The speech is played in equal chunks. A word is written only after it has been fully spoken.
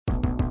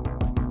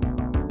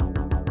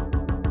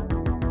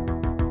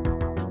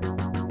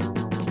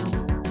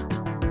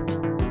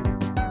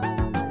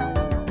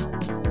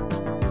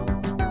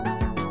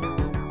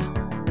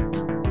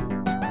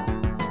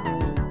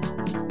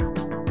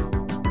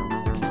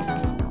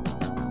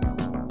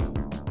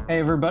Hey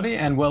everybody,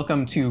 and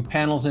welcome to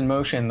Panels in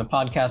Motion, the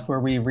podcast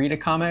where we read a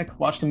comic,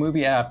 watch the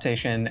movie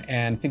adaptation,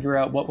 and figure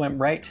out what went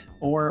right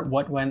or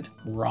what went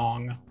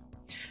wrong.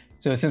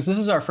 So since this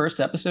is our first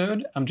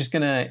episode, I'm just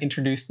going to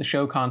introduce the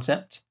show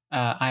concept.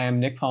 I am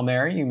Nick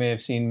Palmieri. You may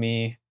have seen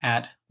me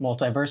at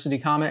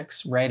Multiversity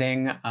Comics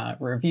writing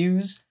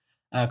reviews,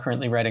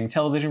 currently writing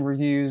television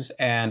reviews,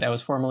 and I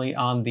was formerly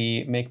on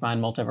the Make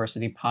Mine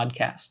Multiversity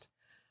podcast.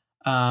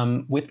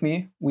 With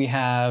me, we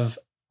have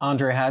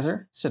Andre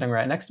Hazer sitting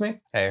right next to me.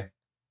 Hey.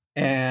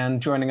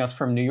 And joining us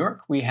from New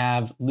York, we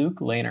have Luke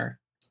Lehner.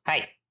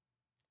 Hi.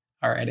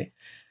 Alrighty.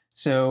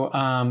 So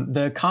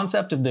the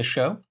concept of this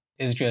show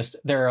is just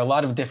there are a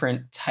lot of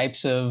different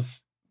types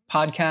of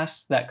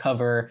podcasts that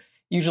cover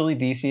usually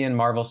DC and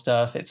Marvel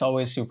stuff. It's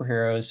always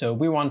superheroes. So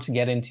we want to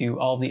get into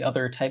all the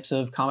other types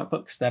of comic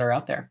books that are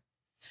out there.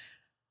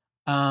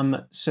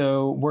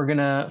 So we're going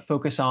to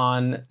focus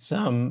on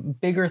some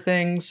bigger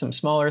things, some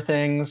smaller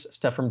things,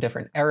 stuff from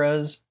different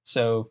eras.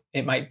 So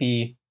it might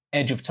be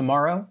Edge of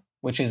Tomorrow,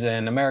 which is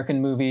an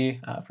American movie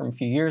from a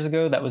few years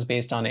ago that was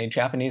based on a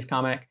Japanese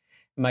comic.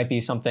 It might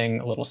be something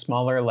a little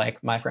smaller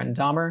like My Friend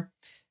Dahmer.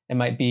 It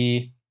might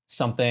be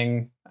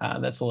something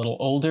that's a little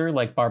older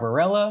like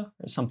Barbarella,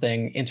 or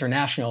something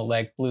international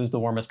like Blue's the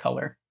Warmest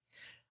Color.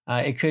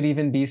 It could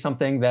even be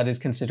something that is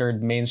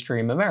considered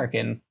mainstream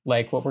American,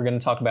 like what we're going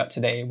to talk about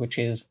today, which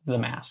is The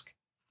Mask.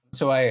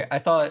 So I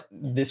thought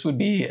this would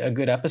be a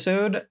good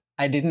episode.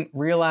 I didn't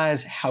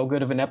realize how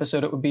good of an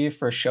episode it would be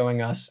for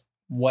showing us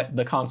what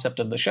the concept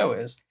of the show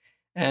is,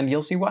 and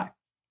you'll see why.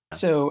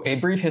 So a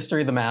brief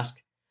history of The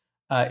Mask.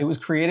 It was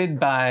created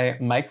by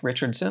Mike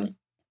Richardson,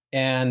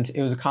 and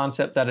it was a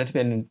concept that had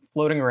been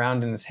floating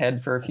around in his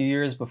head for a few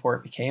years before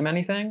it became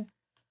anything.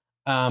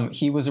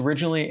 He was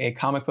originally a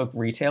comic book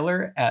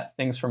retailer at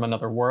Things from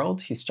Another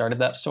World. He started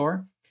that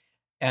store,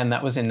 and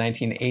that was in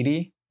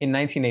 1980. In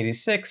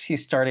 1986, he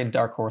started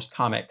Dark Horse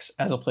Comics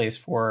as a place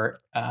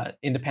for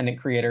independent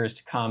creators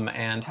to come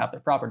and have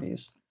their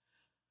properties.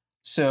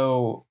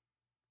 So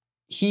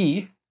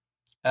he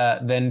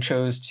then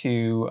chose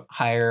to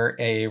hire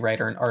a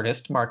writer and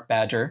artist, Mark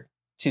Badger,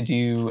 to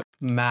do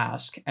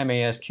Mask,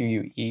 Masque,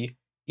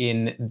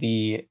 in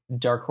the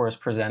Dark Horse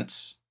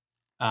Presents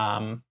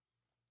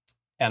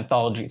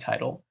anthology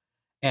title.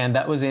 And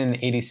that was in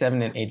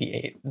 87 and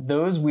 88.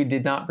 Those we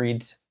did not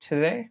read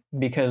today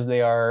because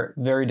they are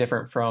very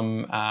different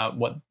from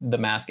what The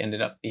Mask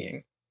ended up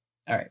being.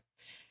 All right.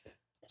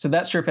 So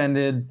that strip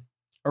ended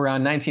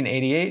around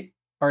 1988.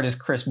 Artist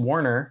Chris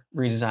Warner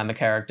redesigned the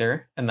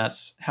character, and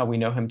that's how we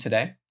know him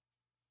today.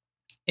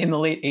 In the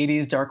late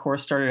 80s, Dark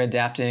Horse started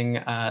adapting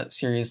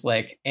series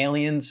like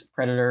Aliens,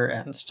 Predator,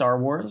 and Star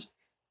Wars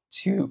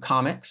to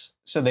comics.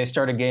 So they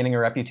started gaining a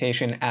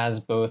reputation as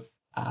both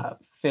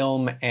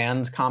film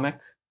and comic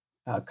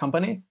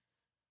company.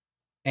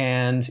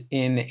 And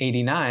in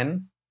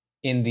 89,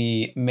 in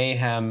the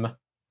Mayhem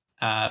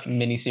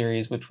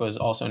miniseries, which was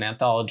also an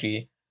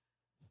anthology,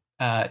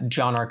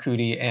 John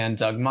Arcudi and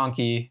Doug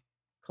Mahnke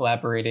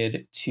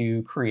collaborated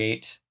to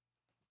create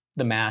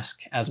The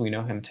Mask as we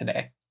know him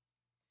today.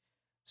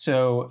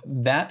 So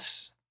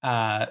that's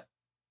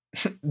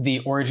the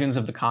origins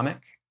of the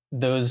comic.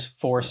 Those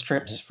 4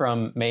 strips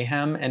from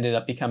Mayhem ended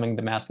up becoming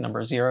The Mask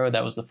 #0.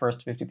 That was the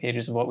first 50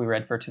 pages of what we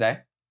read for today.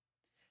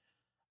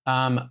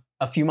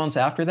 A few months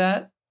after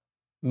that,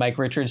 Mike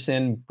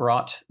Richardson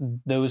brought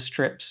those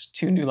strips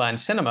to New Line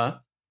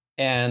Cinema,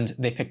 and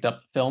they picked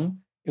up the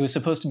film. It was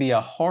supposed to be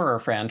a horror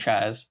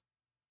franchise,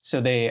 so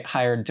they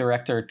hired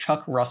director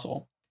Chuck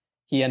Russell.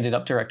 He ended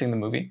up directing the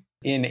movie.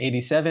 In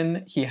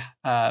 87, he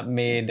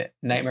made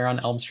Nightmare on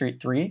Elm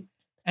Street 3,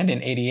 and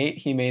in 88,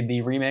 he made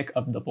the remake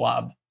of The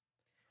Blob.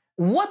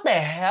 What the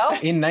hell?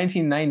 In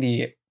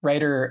 1990,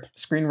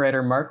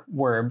 screenwriter Mark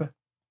Werb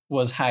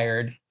was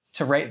hired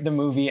to write the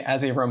movie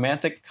as a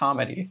romantic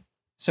comedy.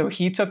 So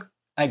he took,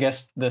 I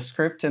guess, the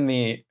script and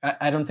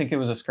I don't think it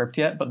was a script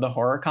yet, but the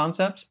horror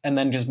concept, and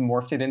then just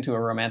morphed it into a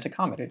romantic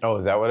comedy. Oh,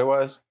 is that what it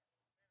was?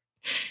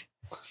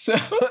 So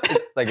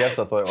I guess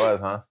that's what it was,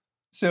 huh?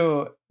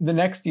 So the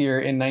next year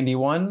in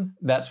 91,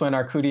 that's when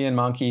Arcudi and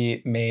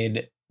Mahnke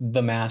made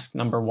The Mask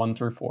 #1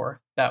 through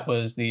 4. That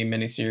was the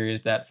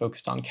miniseries that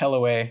focused on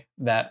Kellaway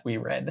that we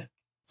read.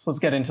 So let's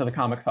get into the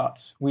comic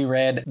thoughts. We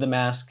read The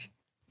Mask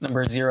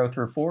 #0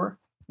 through 4.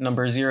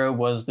 #0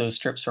 was those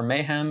strips from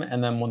Mayhem,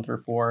 and then 1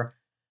 through 4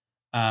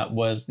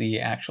 was the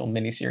actual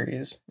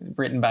miniseries,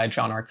 written by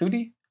John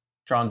Arcudi,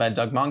 drawn by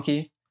Doug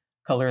Mahnke.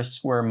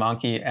 Colorists were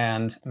Mahnke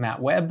and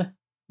Matt Webb.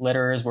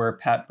 Letterers were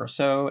Pat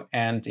Brousseau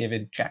and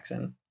David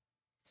Jackson.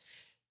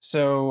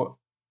 So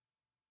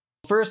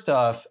first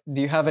off,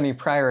 do you have any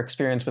prior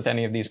experience with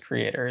any of these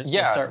creators?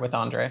 Yeah. We'll start with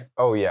Andre.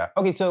 Oh, yeah.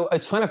 Okay, so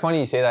it's kind of funny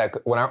you say that.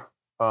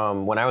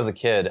 When I was a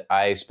kid,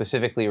 I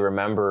specifically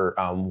remember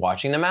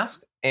watching The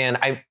Mask, and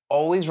I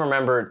always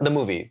remember the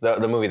movie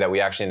that we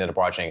actually ended up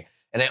watching.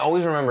 And I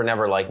always remember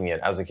never liking it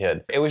as a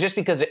kid. It was just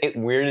because it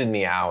weirded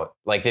me out.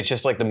 Like, it's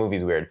just like the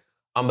movie's weird.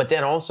 But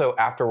then also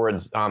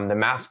afterwards, The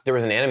Mask, there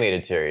was an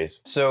animated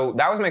series. So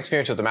that was my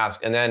experience with The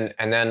Mask. And then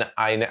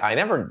I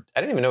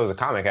didn't even know it was a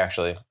comic,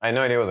 actually. I had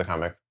no idea it was a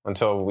comic.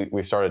 until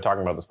we started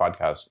talking about this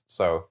podcast.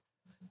 So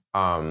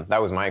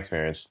that was my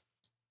experience.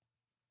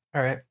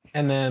 All right.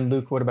 And then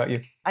Luke, what about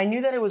you? I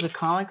knew that it was a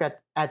comic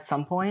at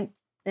some point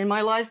in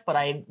my life, but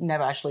I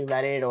never actually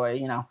read it or,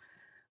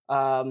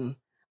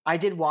 I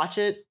did watch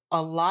it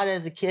a lot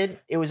as a kid.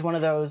 It was one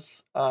of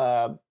those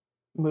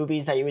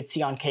movies that you would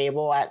see on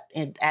cable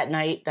at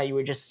night that you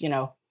would just,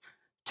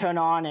 turn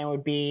on, and it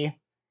would be,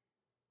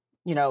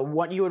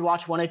 what you would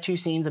watch one or two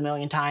scenes a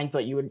million times,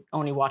 but you would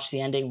only watch the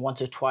ending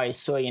once or twice.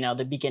 So,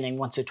 the beginning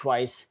once or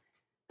twice.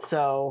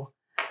 So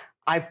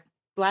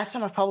last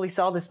time I probably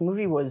saw this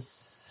movie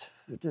was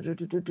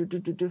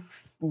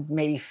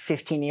maybe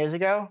 15 years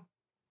ago.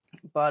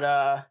 But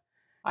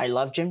I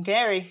love Jim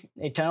Carrey.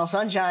 Eternal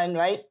Sunshine,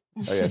 right?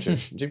 Oh yeah,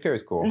 Jim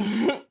Carrey's cool.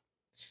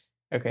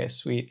 Okay,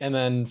 sweet. And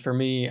then for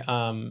me,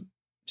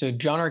 so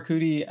John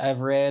Arcudi,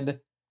 I've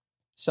read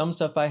some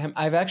stuff by him.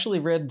 I've actually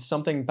read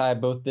something by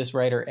both this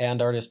writer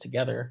and artist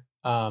together.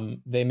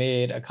 They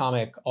made a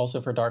comic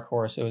also for Dark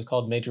Horse. It was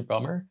called Major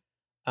Bummer.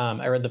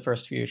 I read the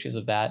first few issues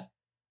of that.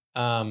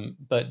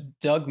 But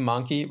Doug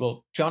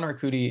Mahnke, John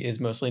Arcudi is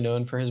mostly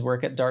known for his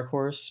work at Dark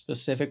Horse,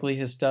 specifically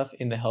his stuff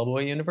in the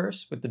Hellboy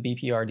universe with the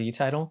BPRD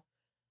title.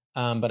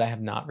 But I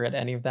have not read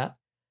any of that.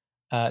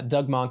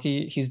 Doug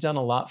Mahnke, he's done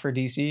a lot for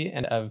DC,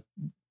 and I've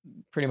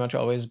pretty much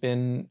always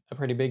been a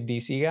pretty big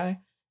DC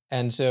guy.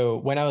 And so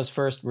when I was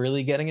first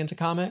really getting into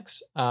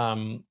comics,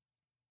 that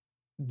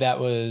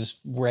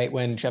was right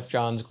when Jeff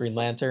Johns' Green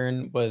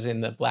Lantern was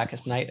in the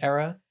Blackest Night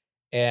era.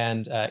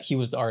 And he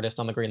was the artist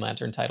on the Green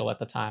Lantern title at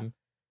the time.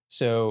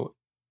 So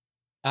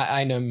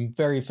I am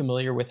very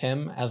familiar with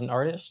him as an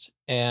artist.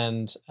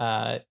 And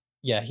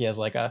he has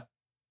like a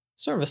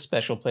sort of a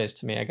special place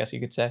to me, I guess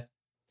you could say.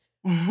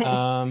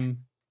 And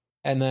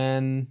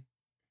then,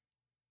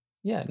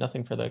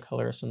 nothing for the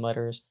colorists and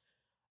letters.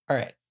 All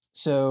right.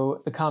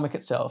 So the comic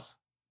itself,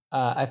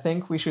 I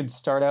think we should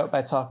start out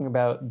by talking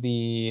about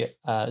the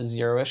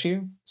 0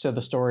 issue. So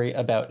the story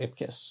about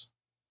Ipkiss.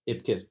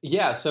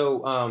 Yeah.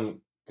 So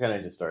can I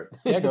just start?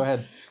 Yeah, go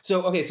ahead.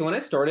 So when I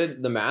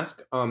started The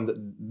Mask,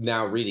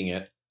 now reading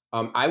it,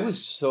 I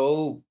was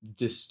so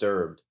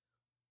disturbed.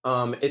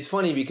 It's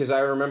funny because I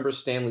remember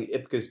Stanley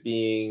Ipkiss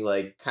being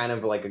like kind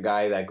of like a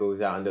guy that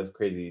goes out and does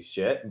crazy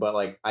shit, but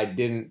like I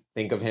didn't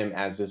think of him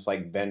as this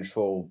like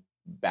vengeful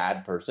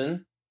bad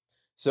person.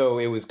 So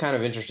it was kind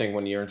of interesting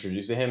when you're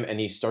introduced to him and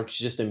he starts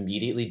just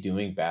immediately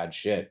doing bad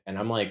shit. And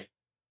I'm like,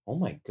 oh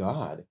my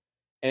God.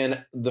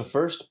 And the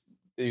first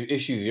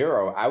issue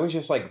 0, I was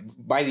just like,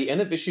 by the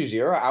end of issue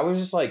 0, I was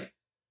just like,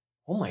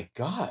 oh my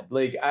God.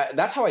 Like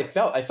that's how I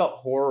felt. I felt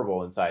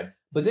horrible inside.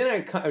 But then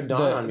it kind of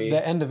dawned on me.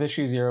 The end of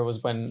issue 0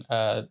 was when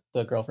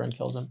the girlfriend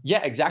kills him.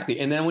 Yeah, exactly.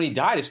 And then when he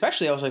died,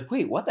 especially, I was like,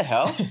 wait, what the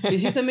hell?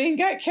 He's the main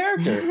guy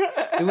character.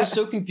 It was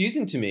so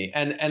confusing to me.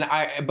 And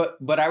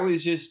I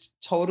was just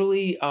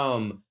totally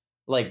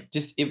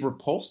it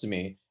repulsed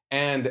me.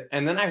 And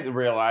then I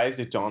realized,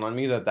 it dawned on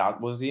me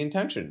that was the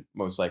intention,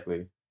 most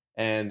likely.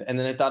 And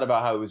then I thought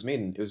about how it was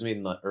made. It was made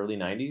in the early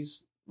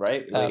 90s,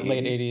 right? Late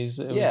 80s.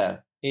 It was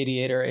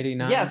 88 or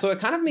 89. Yeah, so it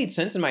kind of made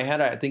sense in my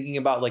head, thinking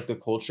about like the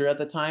culture at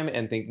the time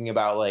and thinking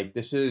about like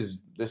this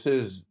is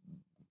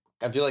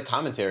I feel like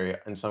commentary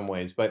in some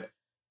ways, but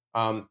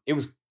it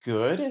was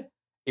good.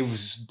 It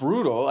was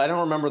brutal. I don't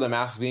remember The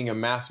Mask being a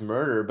mass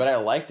murder, but I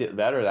liked it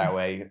better that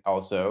way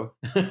also.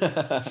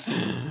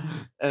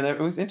 And it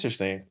was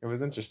interesting.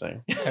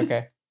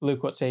 Okay.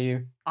 Luke, what say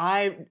you?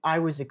 I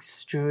was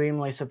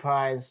extremely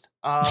surprised.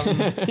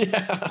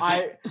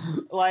 I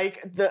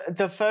like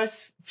the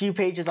first few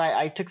pages.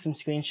 I took some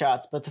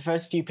screenshots, but the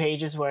first few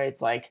pages where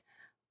it's like,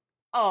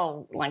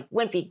 oh, like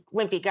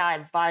wimpy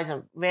guy buys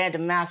a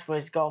random mask for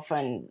his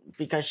girlfriend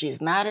because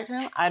she's mad at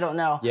him. I don't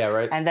know. Yeah,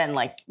 right. And then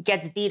like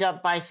gets beat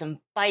up by some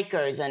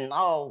bikers, and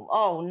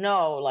oh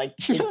no, like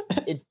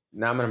it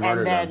now I'm gonna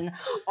murder them. And then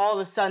all of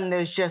a sudden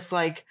there's just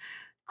like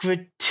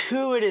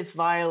gratuitous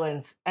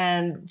violence,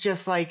 and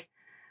just like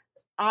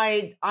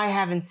I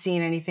haven't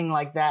seen anything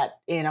like that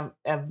in a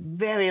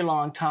very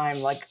long time.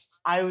 Like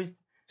I was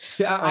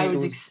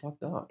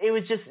fucked up. It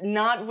was just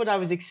not what I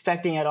was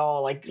expecting at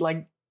all. Like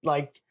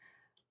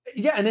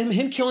yeah, and then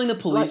him killing the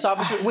police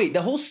officer.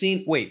 The whole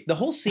scene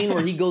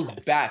where he goes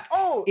back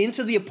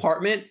into the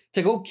apartment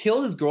to go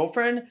kill his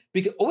girlfriend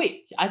because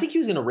I think he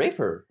was gonna rape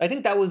her. I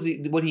think that was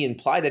what he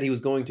implied that he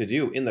was going to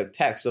do in the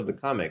text of the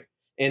comic.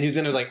 And he was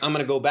gonna I'm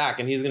gonna go back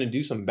and he's gonna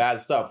do some bad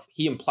stuff.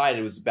 He implied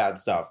it was bad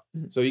stuff.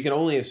 So you can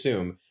only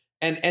assume.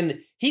 And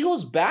he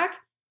goes back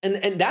and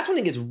that's when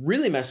it gets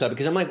really messed up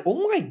because I'm like,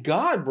 oh my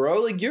God,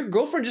 bro. Like your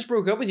girlfriend just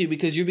broke up with you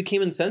because you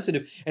became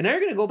insensitive. And now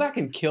you're gonna go back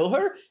and kill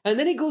her? And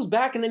then he goes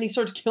back and then he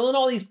starts killing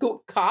all these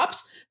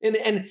cops. And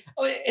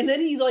then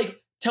he's like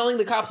telling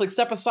the cops, like,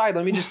 step aside,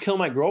 let me just kill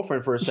my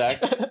girlfriend for a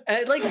sec.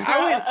 And like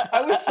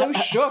I was so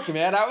shook,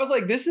 man. I was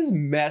like, this is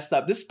messed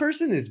up. This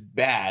person is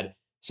bad.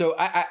 So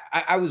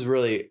I was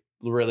really,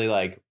 really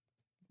like,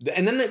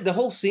 and then the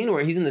whole scene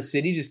where he's in the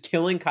city just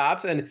killing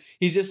cops and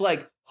he's just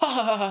like, ha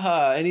ha ha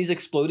ha, and he's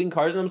exploding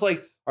cars. And I was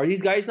like, are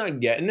these guys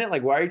not getting it?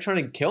 Like, why are you trying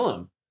to kill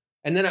him?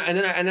 And then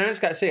I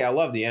just gotta say, I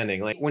love the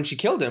ending. Like when she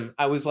killed him,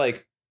 I was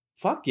like,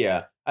 fuck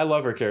yeah, I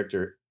love her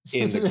character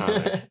in the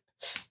comic.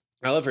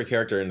 I love her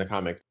character in the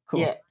comic.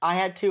 Cool. Yeah, I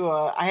had to.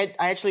 I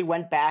actually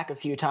went back a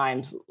few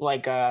times,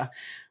 like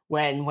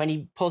when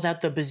he pulls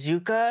out the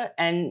bazooka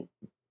and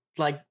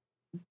like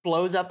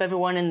blows up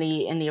everyone in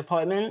the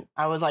apartment.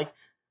 I was like,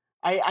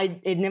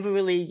 it never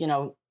really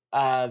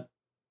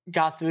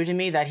got through to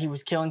me that he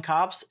was killing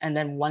cops. And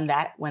then when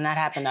that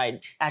happened, I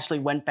actually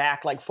went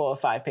back like 4 or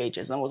 5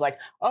 pages and was like,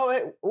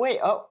 oh wait,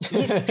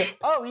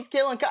 he's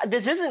killing cops.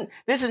 This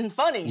isn't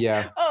funny.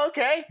 Yeah. Oh,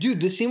 okay. Dude,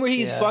 the scene where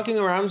he's fucking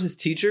around with his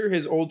teacher,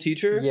 his old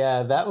teacher.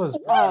 Yeah, that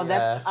was.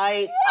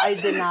 I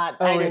did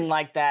not. I didn't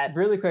like that.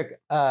 Really quick,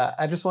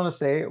 I just want to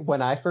say,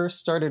 when I first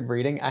started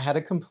reading, I had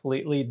a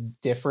completely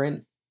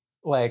different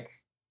like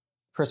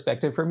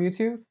perspective from you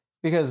two,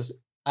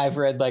 because I've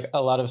read like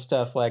a lot of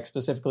stuff like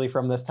specifically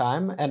from this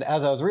time, and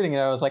as I was reading it,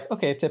 I was like,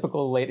 okay,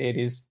 typical late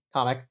 80s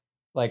comic,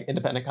 like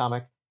independent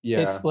comic.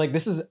 Yeah. It's like,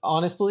 this is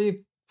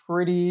honestly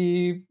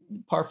pretty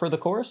par for the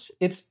course.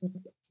 It's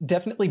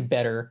definitely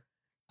better,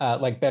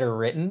 like better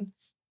written,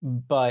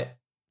 but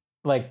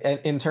like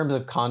in terms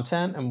of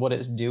content and what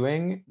it's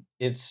doing,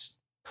 it's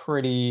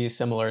pretty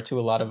similar to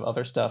a lot of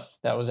other stuff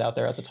that was out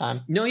there at the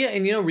time. No, yeah,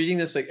 and reading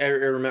this, like I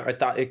remember, I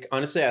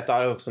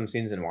thought of some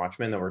scenes in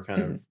Watchmen that were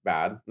kind of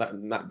bad,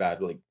 not bad,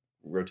 but like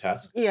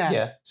grotesque.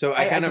 Yeah. So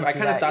I kind of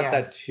thought yeah.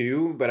 that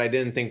too, but I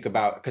didn't think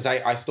about, because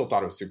I still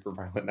thought it was super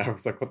violent. And I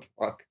was like, what the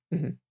fuck?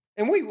 Mm-hmm.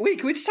 And wait,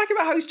 can we just talk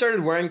about how he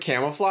started wearing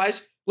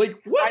camouflage?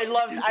 Like what? I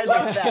loved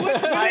that. What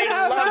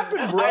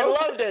happened, bro? I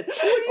loved it.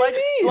 What do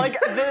you mean? Like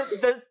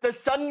the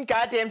sudden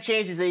goddamn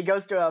changes that he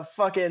goes to a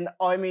fucking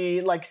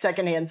army like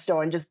secondhand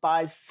store and just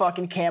buys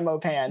fucking camo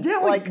pants.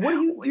 Yeah, like what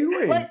are you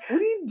doing? What are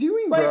you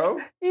doing, bro?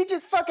 He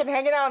just fucking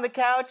hanging out on the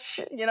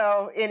couch,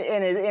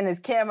 in his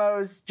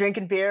camos,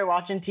 drinking beer,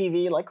 watching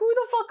TV. Like, who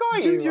the fuck are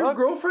you? Dude, your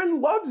girlfriend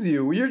loves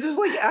you. You're just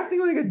like acting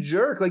like a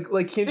jerk.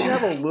 Like can't you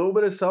have a little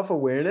bit of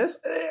self-awareness?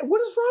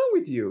 What is wrong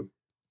with you?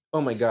 Oh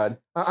my god!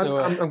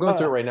 I'm going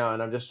through it right now,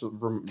 and I'm just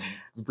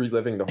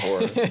reliving the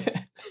horror.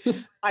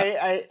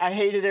 I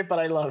hated it, but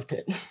I loved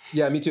it.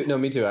 Yeah, me too. No,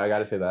 me too. I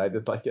gotta say that I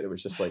did like it. It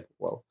was just like,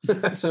 whoa.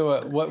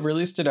 So what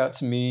really stood out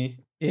to me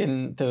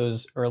in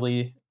those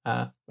early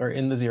or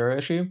in the Zero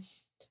issue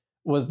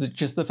was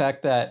just the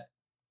fact that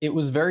it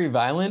was very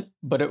violent,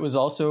 but it was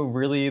also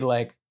really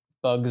like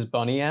Bugs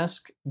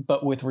Bunny-esque,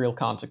 but with real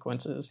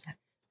consequences.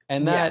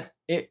 And that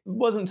it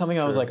wasn't something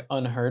I was like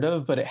unheard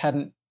of, but it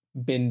hadn't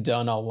been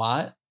done a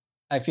lot.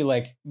 I feel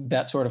like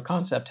that sort of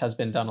concept has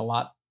been done a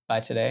lot by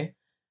today.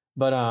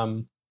 But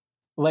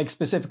like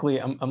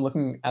specifically, I'm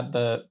looking at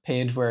the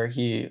page where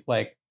he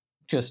like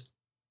just,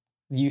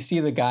 you see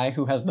the guy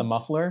who has the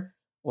muffler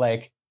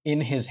like in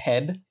his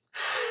head.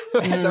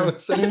 That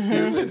was so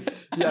stupid.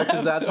 Yeah,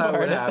 because that's how it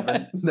would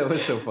happen. That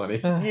was so funny.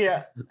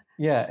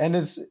 Yeah, and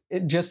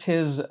just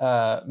his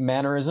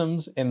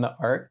mannerisms in the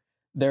art.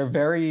 They're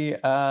very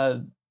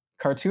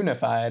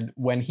cartoonified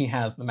when he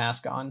has the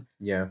mask on.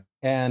 Yeah.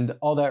 And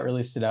all that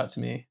really stood out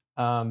to me.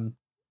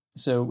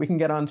 So we can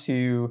get on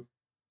to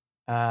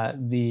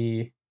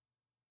the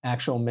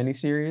actual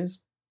miniseries.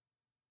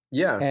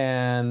 Yeah.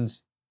 And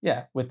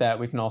yeah, with that,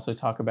 we can also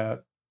talk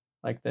about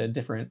like the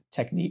different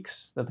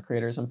techniques that the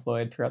creators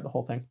employed throughout the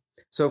whole thing.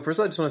 So first,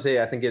 I just want to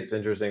say, I think it's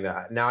interesting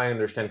that now I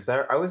understand, because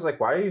I was like,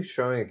 why are you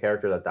showing a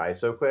character that dies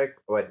so quick?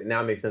 But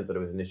now it makes sense that it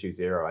was in issue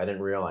 0. I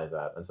didn't realize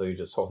that until you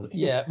just told me.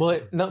 Yeah, well,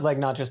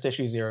 not just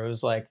issue 0. It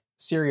was like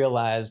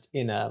serialized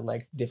in a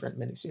like different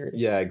miniseries.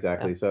 Yeah,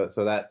 exactly. Yeah.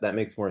 So that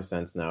makes more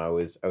sense now. I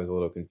was a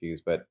little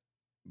confused, but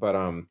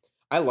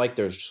I like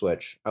their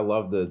switch. I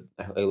love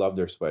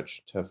their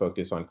switch to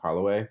focus on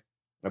Calloway.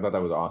 I thought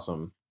that was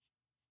awesome.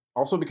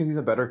 Also because he's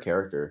a better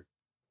character.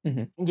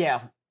 Mm-hmm.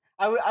 Yeah.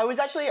 I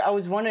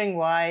was wondering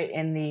why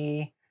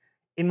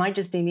it might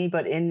just be me,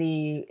 but in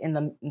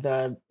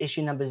the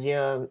issue number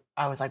 0,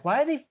 I was like,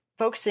 why are they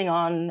focusing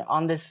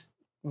on this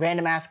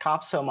random ass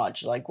cop so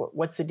much? Like,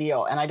 what's the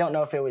deal? And I don't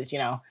know if it was,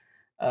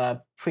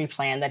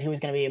 pre-planned that he was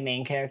going to be a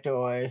main character,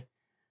 or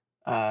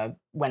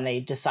when they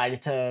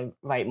decided to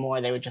write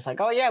more, they were just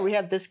like, oh yeah, we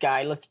have this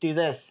guy, let's do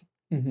this.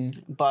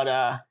 Mm-hmm.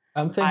 But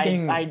I'm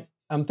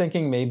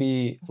thinking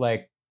maybe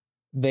like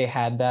they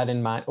had that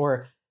in mind,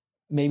 or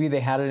maybe they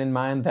had it in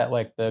mind that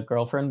like the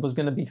girlfriend was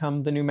going to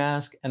become the new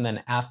Mask, and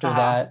then after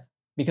that,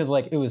 because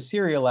like it was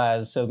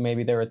serialized, so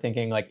maybe they were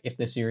thinking like if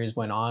the series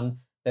went on,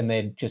 then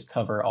they'd just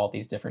cover all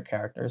these different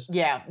characters.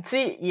 Yeah.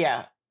 See,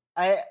 yeah,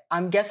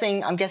 I'm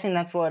guessing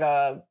that's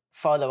what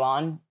farther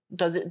on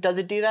does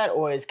it do that,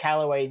 or is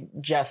Calloway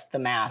just the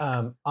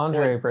Mask?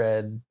 Andre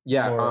read.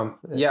 Yeah.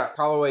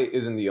 Calloway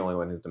isn't the only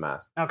one who's the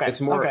Mask. Okay.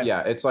 It's more. Okay.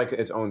 Yeah. It's like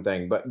its own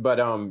thing.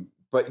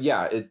 But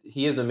yeah,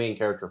 he is the main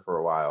character for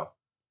a while.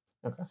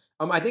 Okay.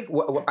 I think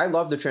I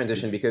love the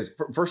transition because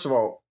first of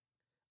all,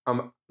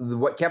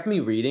 what kept me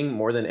reading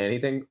more than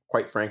anything,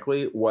 quite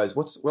frankly, was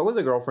what was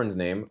the girlfriend's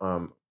name?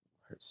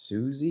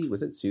 Susie?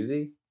 Was it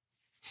Susie?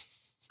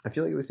 I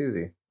feel like it was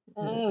Susie.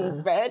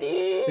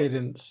 Betty. They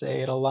didn't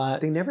say it a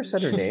lot. They never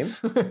said her name.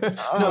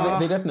 No,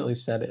 they definitely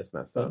said it. It's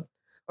messed up.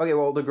 Okay,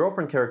 well, the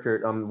girlfriend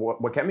character,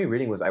 what kept me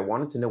reading was I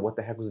wanted to know what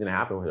the heck was going to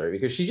happen with her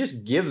because she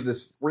just gives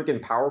this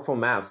freaking powerful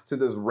mask to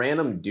this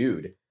random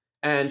dude,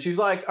 and she's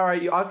like, "All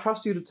right, I'll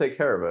trust you to take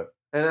care of it."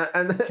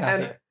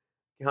 And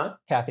huh?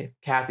 Kathy,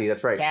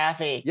 that's right.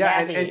 Kathy.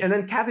 Yeah, Kathy. and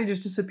then Kathy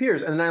just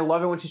disappears, and then I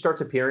love it when she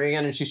starts appearing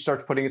again, and she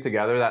starts putting it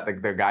together that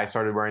the guy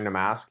started wearing the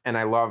mask, and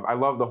I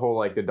love the whole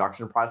like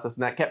deduction process,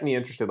 and that kept me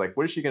interested. Like,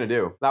 what is she gonna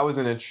do? That was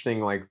an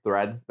interesting like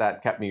thread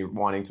that kept me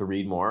wanting to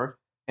read more,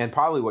 and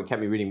probably what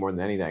kept me reading more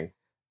than anything.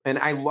 And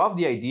I love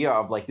the idea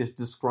of like this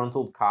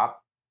disgruntled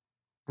cop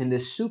in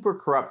this super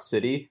corrupt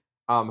city.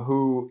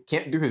 Who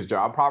can't do his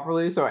job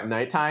properly. So at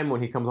nighttime,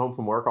 when he comes home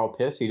from work all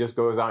pissed, he just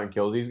goes out and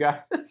kills these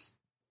guys.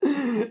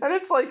 And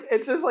it's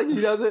just like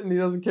he does it and he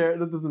doesn't care.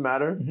 That doesn't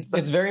matter.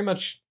 It's very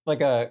much like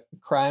a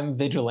crime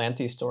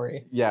vigilante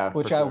story. Yeah.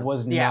 Which I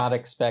was not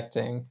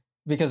expecting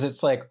because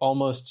it's like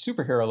almost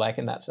superhero-like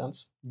in that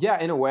sense.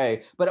 Yeah, in a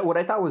way. But what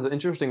I thought was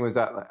interesting was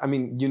that, I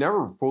mean, you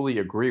never fully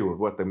agree with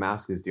what the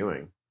mask is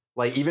doing.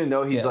 Like, even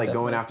though he's like definitely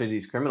going after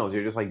these criminals,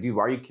 you're just like, dude,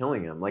 why are you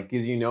killing him? Like,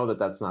 because you know that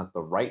that's not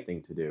the right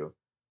thing to do.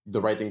 The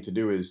right thing to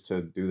do is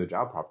to do the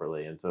job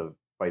properly and to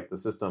fight the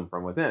system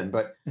from within.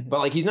 But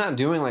like he's not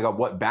doing like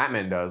what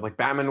Batman does. Like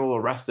Batman will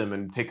arrest him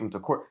and take him to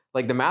court.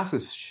 Like the mask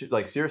is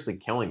like seriously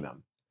killing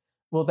them.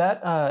 Well,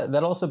 that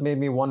also made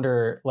me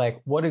wonder, like,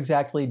 what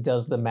exactly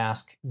does the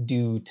mask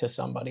do to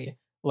somebody?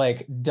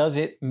 Like, does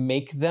it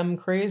make them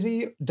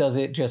crazy? Does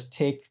it just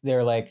take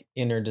their like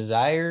inner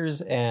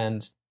desires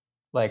and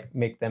like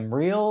make them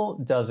real?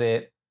 Does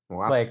it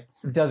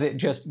does it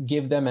just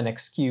give them an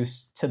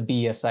excuse to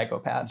be a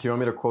psychopath? Do you want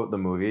me to quote the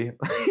movie?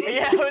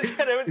 Yeah, I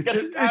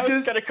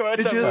was gonna quote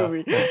the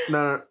movie.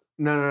 No,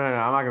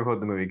 I'm not gonna quote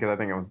the movie because I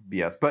think it was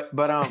BS. But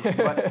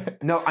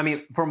no, I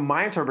mean, from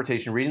my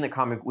interpretation, reading the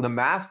comic, the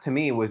mask to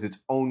me was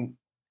its own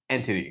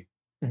entity.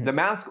 Mm-hmm. The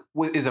mask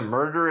is a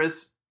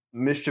murderous,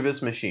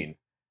 mischievous machine,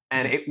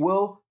 and it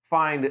will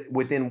find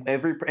within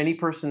any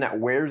person that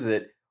wears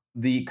it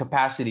the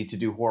capacity to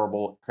do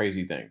horrible,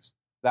 crazy things.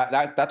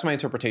 That's my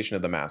interpretation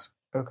of the mask.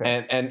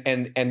 Okay.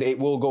 And it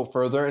will go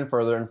further and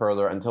further and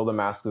further until the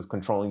mask is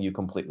controlling you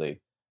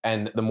completely.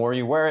 And the more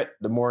you wear it,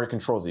 the more it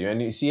controls you.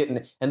 And you see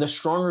it, and the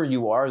stronger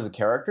you are as a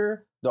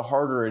character, the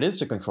harder it is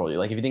to control you.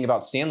 Like if you think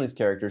about Stanley's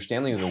character,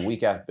 Stanley was a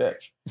weak ass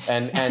bitch,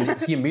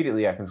 and he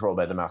immediately got controlled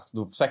by the mask.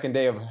 The second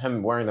day of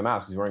him wearing the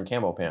mask, he's wearing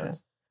camo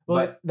pants. Yeah.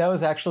 Well, that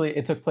was actually,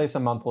 it took place a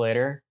month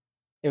later.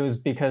 It was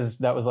because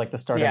that was like the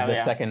start of the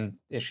second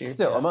issue.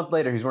 Still, a month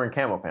later, he's wearing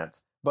camo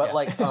pants. But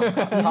like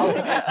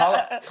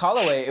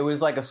Calloway, it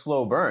was like a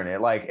slow burn. It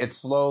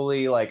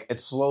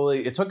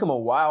took him a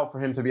while for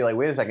him to be like,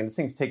 wait a second, this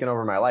thing's taken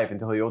over my life,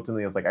 until he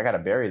ultimately was like, I gotta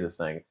bury this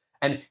thing.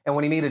 And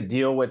when he made a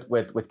deal with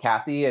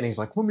Kathy, and he's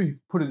like, let me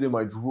put it in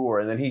my drawer.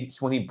 And then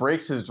when he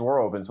breaks his drawer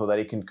open so that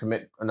he can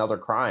commit another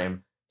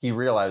crime, he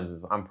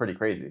realizes I'm pretty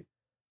crazy.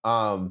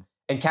 And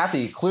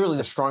Kathy, clearly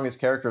the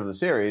strongest character of the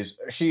series,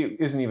 she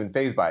isn't even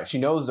fazed by it. She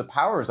knows the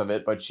powers of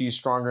it, but she's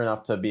stronger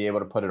enough to be able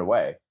to put it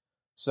away.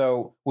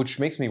 So, which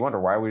makes me wonder,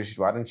 why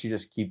didn't she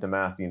just keep the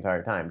mask the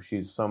entire time?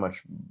 She's so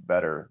much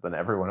better than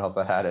everyone else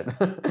that had it.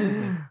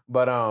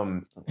 but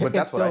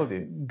that's what I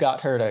see. Got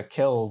her to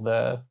kill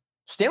the...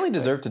 Stanley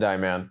deserved to die,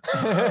 man.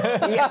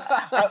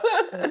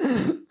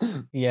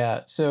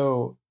 Yeah.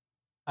 So,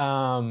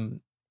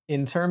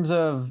 in terms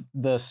of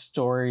the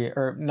story,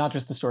 or not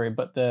just the story,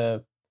 but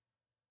the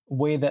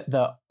way that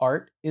the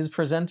art is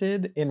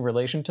presented in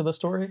relation to the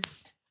story,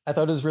 I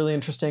thought it was really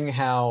interesting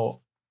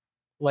how,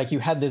 like, you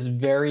had this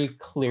very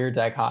clear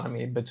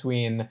dichotomy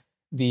between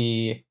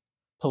the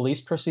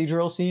police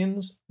procedural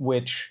scenes,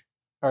 which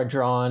are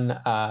drawn,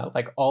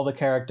 like all the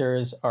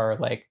characters are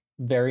like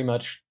very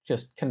much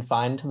just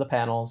confined to the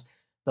panels.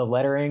 The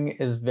lettering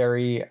is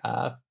very,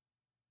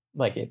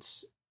 like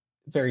it's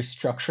very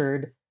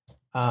structured.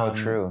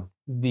 True.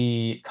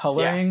 The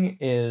coloring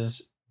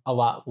is a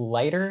lot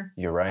lighter.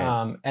 You're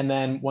right. And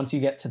then once you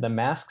get to the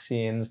mask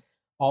scenes,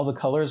 all the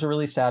colors are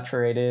really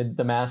saturated.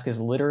 The mask is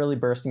literally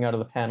bursting out of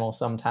the panel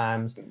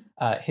sometimes.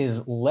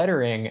 His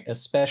lettering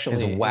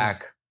especially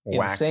is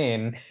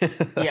insane.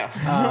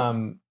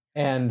 Yeah.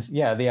 And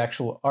yeah, the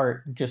actual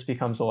art just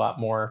becomes a lot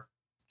more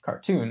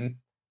cartoon.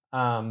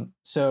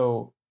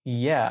 So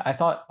yeah, I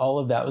thought all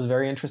of that was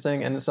very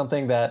interesting, and it's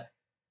something that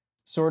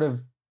sort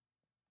of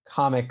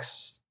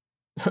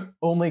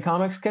only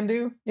comics can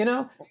do, you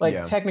know?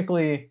 Like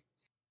technically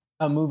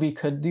a movie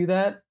could do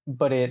that,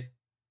 but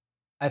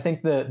I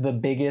think the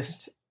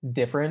biggest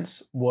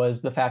difference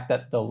was the fact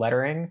that the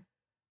lettering,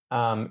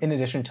 in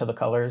addition to the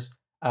colors,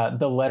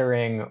 the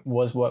lettering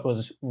was what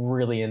was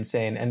really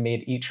insane and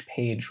made each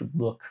page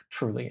look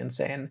truly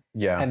insane.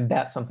 Yeah. And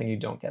that's something you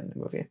don't get in a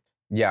movie.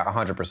 Yeah,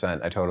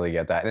 100%. I totally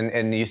get that.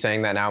 And you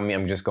saying that now,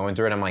 I'm just going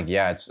through it. I'm like,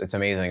 yeah, it's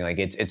amazing. Like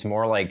it's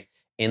more like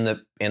in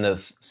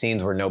the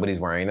scenes where nobody's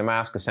wearing the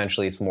mask,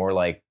 essentially it's more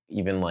like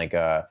even like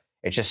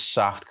it's just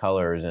soft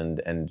colors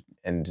and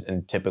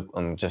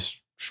typical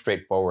just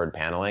straightforward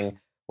paneling.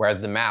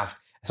 Whereas the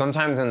mask,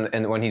 sometimes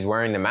and when he's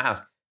wearing the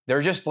mask,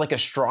 they're just like a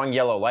strong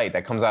yellow light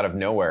that comes out of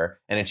nowhere,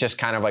 and it's just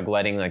kind of like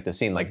letting like the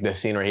scene, like this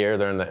scene right here.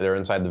 They're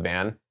inside the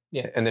van,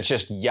 and it's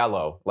just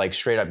yellow, like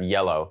straight up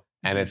yellow,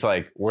 and it's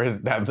like, where's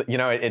that? You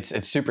know,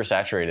 it's super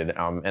saturated,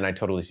 and I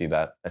totally see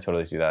that.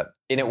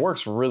 And it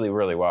works really,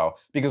 really well,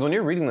 because when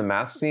you're reading the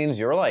mask scenes,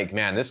 you're like,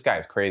 man, this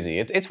guy's crazy.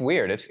 It's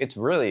weird. It's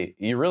really,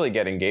 you really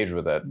get engaged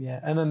with it. Yeah,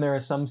 and then there are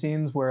some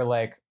scenes where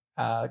like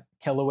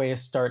Kellaway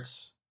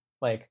starts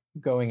like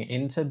going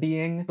into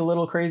being a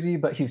little crazy,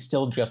 but he's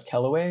still just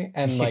Kellaway,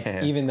 and like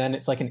even then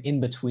it's like an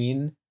in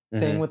between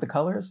thing with the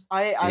colors.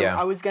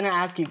 I was gonna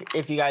ask you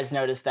if you guys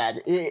noticed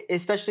that,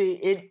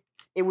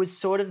 it was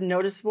sort of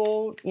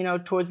noticeable, you know,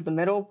 towards the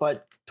middle,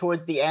 but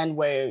towards the end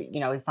where, you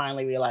know, he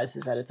finally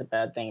realizes that it's a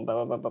bad thing,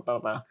 blah, blah, blah, blah,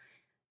 blah,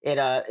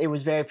 blah. It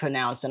was very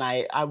pronounced. And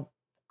I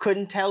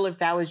couldn't tell if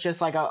that was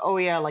just like,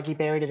 like he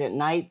buried it at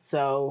night,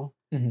 so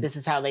this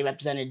is how they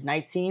represented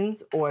night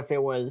scenes, or if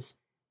it was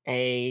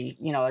a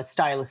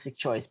stylistic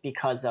choice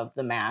because of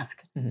the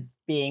mask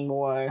being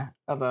more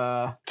of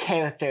a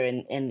character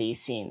in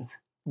these scenes.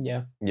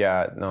 Yeah,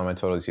 no, I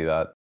totally see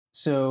that.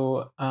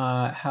 So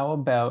how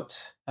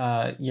about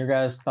your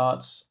guys'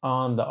 thoughts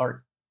on the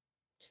art?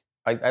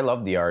 I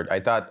love the art. I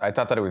thought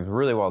that it was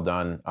really well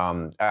done.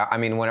 I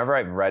mean, whenever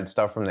I've read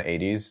stuff from the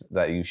 80s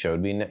that you've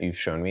shown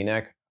me,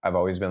 Nick, I've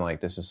always been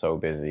like, this is so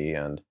busy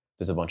and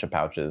there's a bunch of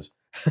pouches.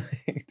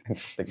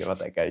 Thinking about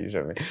that guy you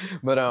showed me.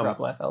 But Rob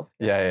Liefeld.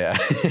 Yeah.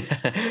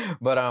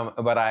 but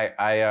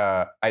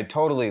I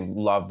totally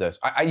love this.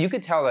 You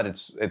could tell that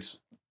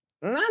it's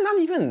not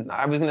even,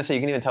 I was gonna say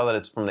you can even tell that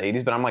it's from the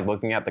 80s, but I'm like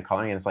looking at the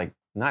coloring and it's like,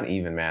 not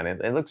even, man.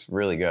 It looks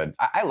really good.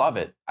 I love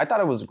it. I thought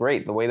it was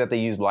great. The way that they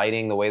use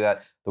lighting, the way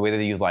that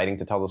they use lighting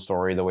to tell the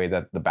story, the way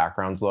that the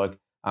backgrounds look.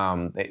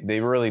 They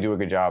really do a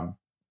good job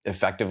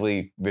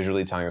effectively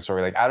visually telling the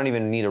story. Like, I don't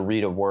even need to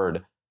read a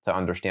word to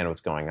understand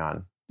what's going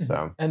on.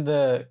 So, and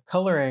the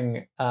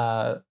coloring,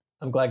 I'm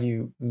glad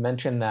you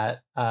mentioned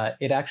that.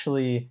 It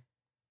actually,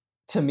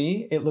 to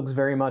me, it looks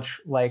very much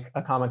like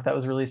a comic that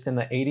was released in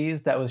the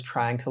 80s that was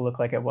trying to look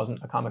like it wasn't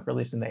a comic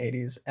released in the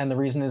 80s. And the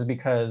reason is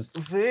because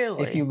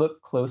if you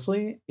look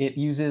closely, it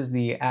uses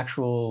the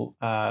actual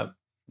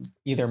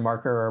either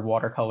marker or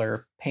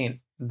watercolor paint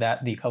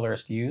that the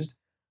colorist used.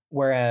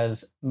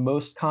 Whereas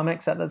most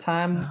comics at the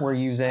time were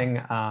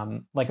using,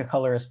 like a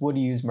colorist would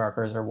use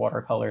markers or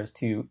watercolors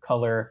to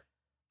color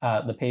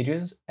the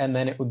pages. And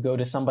then it would go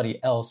to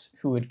somebody else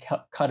who would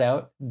cut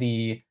out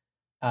the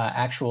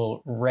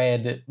actual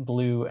red,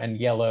 blue, and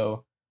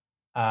yellow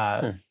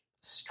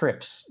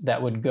strips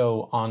that would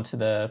go onto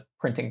the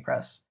printing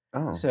press.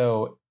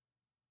 So,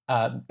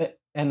 and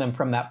then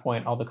from that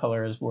point, all the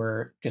colors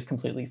were just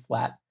completely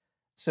flat.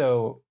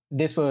 So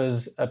this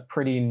was a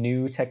pretty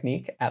new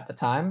technique at the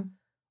time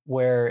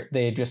where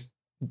they just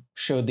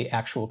showed the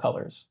actual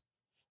colors.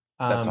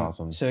 That's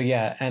awesome. So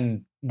yeah,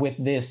 and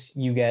with this,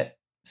 you get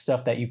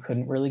stuff that you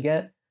couldn't really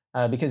get.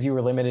 Because you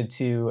were limited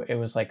to, it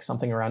was like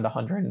something around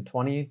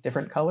 120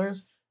 different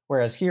colors.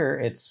 Whereas here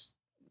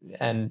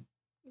and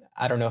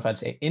I don't know if I'd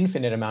say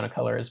infinite amount of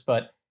colors,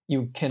 but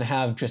you can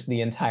have just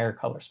the entire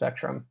color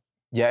spectrum.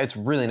 Yeah, it's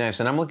really nice.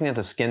 And I'm looking at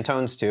the skin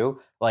tones too.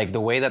 Like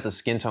the way that the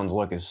skin tones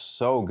look is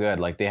so good.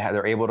 Like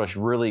they're able to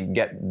really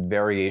get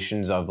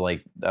variations of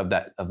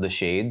the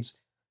shades.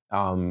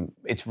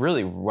 It's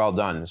really well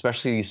done,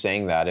 especially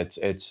saying that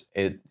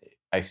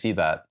I see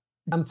that.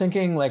 I'm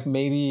thinking like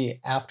maybe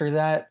after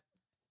that,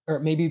 or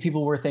maybe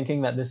people were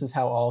thinking that this is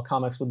how all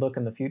comics would look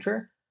in the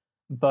future.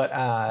 But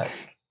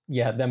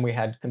yeah, then we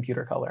had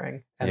computer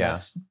coloring, and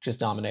that's just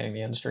dominating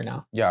the industry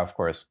now. Yeah, of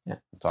course. Yeah,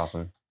 it's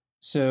awesome.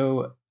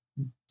 So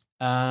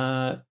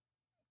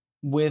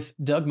with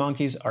Doug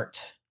Monkey's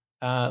art,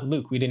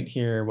 Luke, we didn't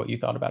hear what you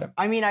thought about it.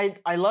 I mean,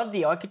 I love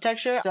the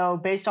architecture. So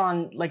based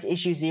on like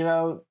issue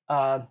 0,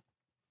 the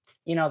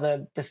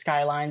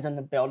skylines and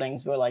the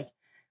buildings were like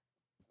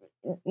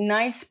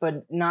nice,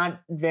 but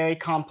not very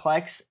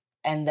complex.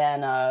 And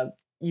then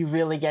you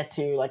really get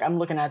to, like, I'm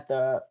looking at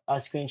a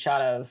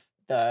screenshot of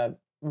the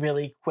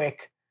really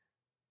quick,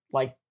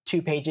 like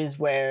 2 pages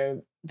where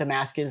the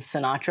mask is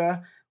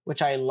Sinatra,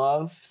 which I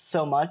love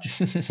so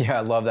much. Yeah, I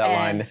love that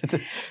line.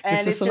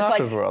 And it's just like,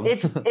 world.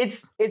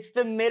 it's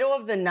the middle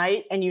of the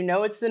night, and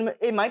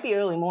it might be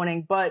early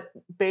morning, but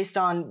based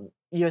on,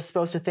 you're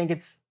supposed to think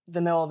it's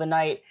the middle of the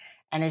night,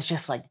 and it's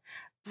just like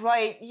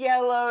bright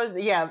yellows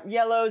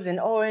and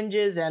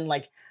oranges, and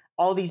like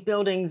all these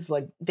buildings,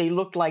 like they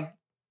look like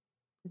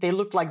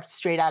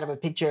straight out of a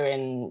picture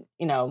in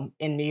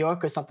New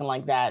York or something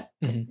like that.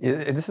 Mm-hmm.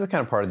 This is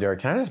kind of part of the art.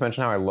 Can I just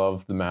mention how I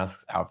love the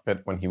Mask's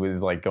outfit when he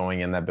was like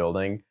going in that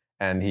building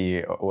and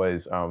he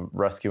was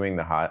rescuing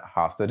the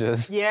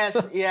hostages? Yes,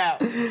 yeah.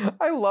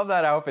 I love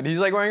that outfit. He's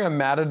like wearing a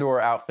Matador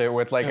outfit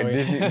with like a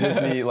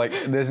Disney. I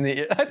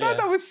thought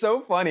that was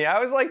so funny. I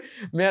was like,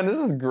 man, this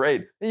is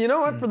great. You know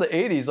what? For the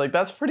 80s, like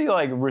that's pretty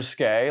like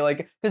risque.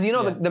 Like, because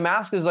the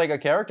Mask is like a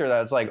character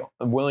that's like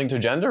willing to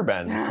gender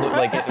bend.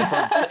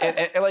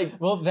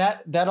 Well,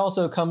 that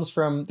also comes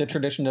from the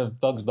tradition of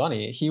Bugs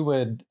Bunny. He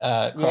would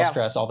cross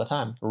dress all the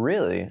time.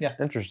 Really? Yeah.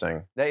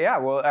 Interesting. Yeah.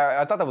 Well,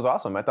 I thought that was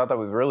awesome. I thought that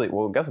was really,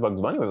 well, I guess Bugs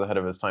Bugs Bunny was ahead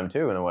of his time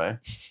too, in a way.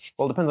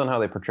 Well, it depends on how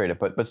they portrayed it,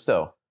 but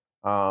still.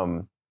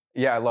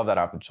 Yeah, I love that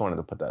outfit. Just wanted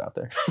to put that out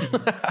there.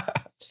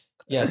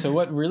 Yeah, so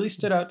what really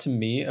stood out to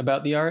me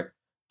about the art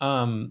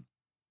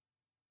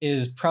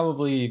is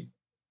probably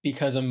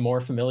because I'm more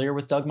familiar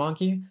with Doug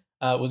Mahnke,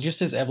 was just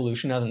his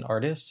evolution as an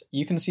artist.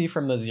 You can see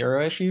from the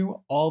 0 issue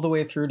all the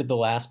way through to the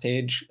last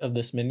page of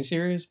this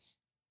miniseries,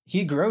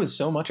 he grows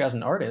so much as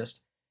an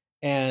artist.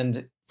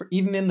 And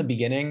even in the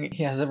beginning,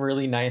 he has a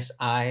really nice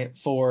eye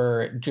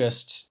for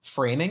just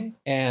framing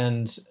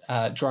and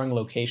drawing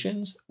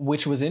locations,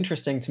 which was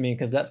interesting to me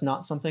because that's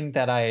not something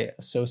that I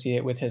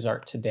associate with his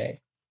art today.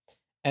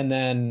 And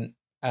then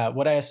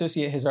what I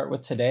associate his art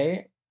with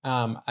today,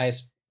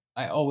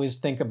 I always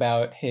think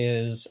about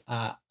his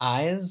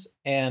eyes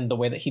and the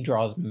way that he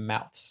draws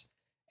mouths.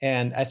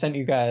 And I sent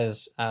you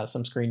guys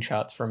some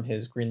screenshots from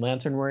his Green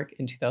Lantern work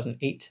in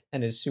 2008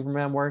 and his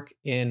Superman work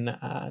in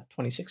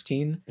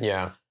 2016.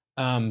 Yeah.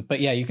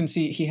 But yeah, you can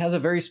see he has a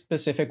very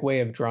specific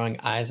way of drawing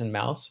eyes and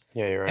mouths.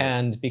 Yeah, you're right.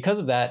 And because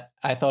of that,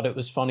 I thought it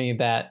was funny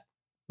that,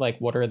 like,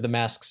 what are the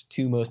mask's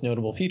two most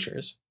notable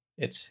features?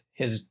 It's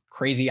his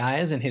crazy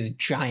eyes and his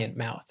giant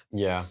mouth.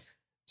 Yeah.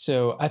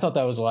 So I thought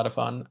that was a lot of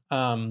fun.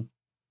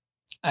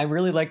 I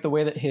really like the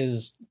way that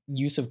his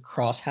use of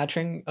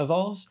cross-hatching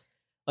evolves.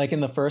 Like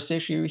in the first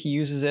issue, he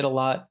uses it a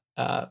lot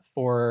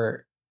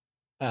for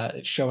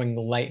showing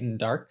light and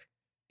dark.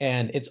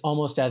 And it's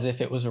almost as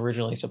if it was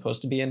originally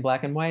supposed to be in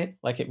black and white.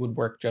 Like it would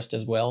work just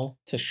as well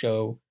to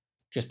show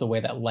just the way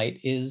that light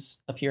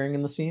is appearing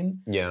in the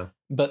scene. Yeah.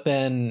 But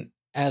then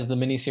as the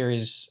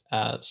miniseries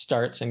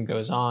starts and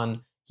goes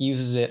on, he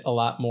uses it a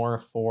lot more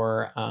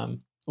for,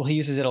 he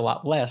uses it a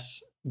lot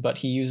less, but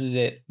he uses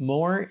it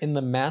more in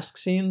the mask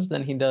scenes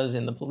than he does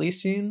in the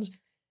police scenes.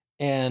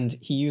 And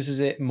he uses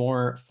it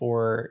more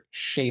for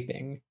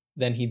shaping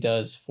than he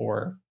does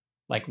for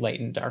like light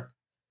and dark.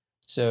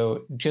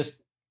 So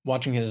just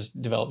watching his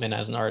development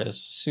as an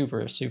artist,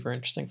 super, super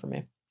interesting for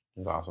me.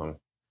 That's awesome.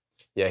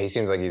 Yeah, he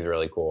seems like he's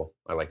really cool.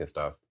 I like his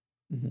stuff.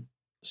 Mm-hmm.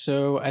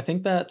 So I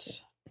think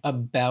that's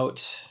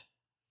about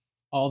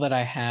all that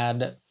I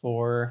had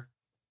for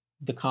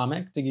the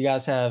comic. Did you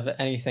guys have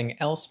anything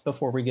else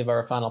before we give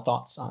our final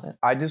thoughts on it?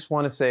 I just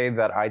want to say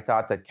that I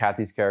thought that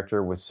Kathy's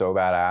character was so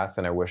badass,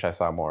 and I wish I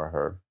saw more of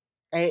her.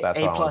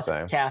 That's all I want to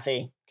say.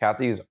 Kathy.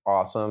 Kathy is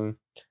awesome.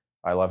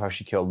 I love how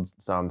she killed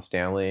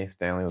Stanley.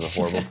 Stanley was a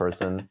horrible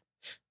person.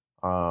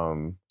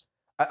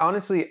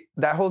 Honestly,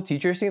 that whole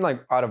teacher scene,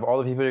 like out of all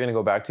the people you're gonna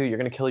go back to, you're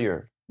gonna kill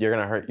your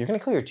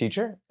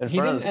teacher.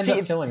 He didn't end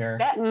up killing her.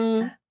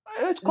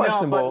 It's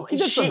questionable. No, he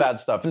did some bad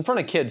stuff in front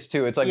of kids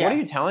too. It's like, what are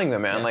you telling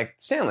them, man? Yeah. Like,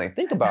 Stanley,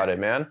 think about it,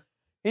 man.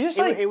 He's just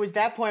it was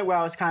that point where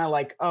I was kind of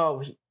like,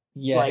 oh,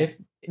 yeah. Like,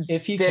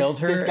 if he killed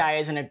her, this guy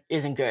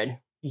isn't good.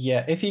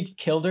 Yeah, if he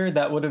killed her,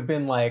 that would have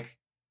been like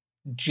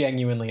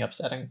genuinely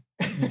upsetting.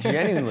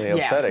 Genuinely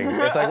upsetting.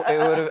 It's like it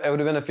would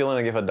have been a feeling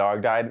like if a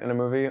dog died in a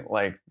movie,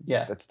 like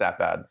it's that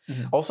bad.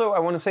 Mm-hmm. Also, I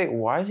want to say,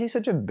 why is he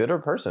such a bitter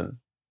person?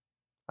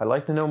 I'd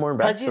like to know more backstory.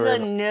 Because he's a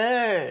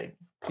nerd.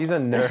 He's a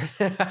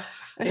nerd.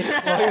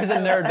 Well, he was a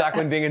nerd back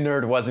when being a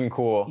nerd wasn't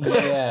cool.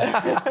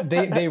 Yeah,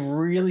 they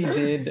really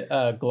did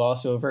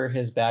gloss over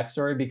his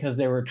backstory because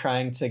they were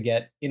trying to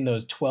get in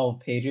those 12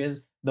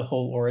 pages the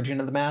whole origin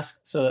of the mask,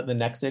 so that the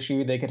next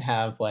issue they could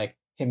have like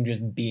him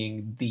just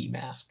being the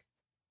mask.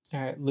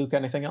 All right, Luke,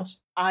 anything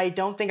else? I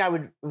don't think I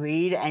would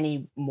read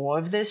any more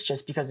of this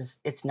just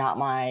because it's not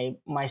my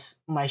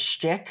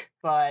shtick.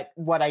 But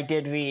what I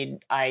did read,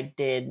 I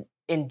did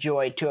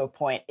enjoy to a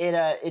point.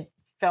 It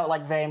felt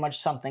like very much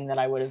something that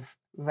I would have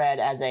read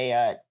as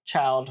a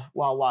child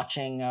while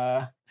watching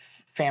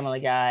Family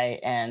Guy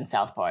and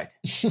South Park.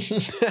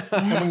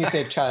 And when you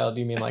say child,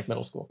 do you mean like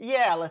middle school?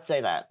 Yeah, let's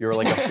say that. You were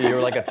like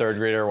a third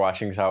grader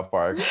watching South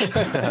Park.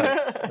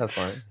 That's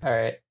fine. All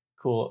right,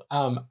 cool.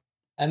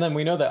 And then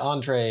we know that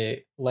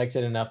Andre liked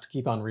it enough to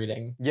keep on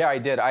reading. Yeah, I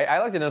did. I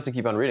liked it enough to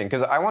keep on reading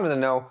because I wanted to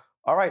know,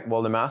 all right,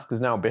 well, the mask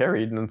is now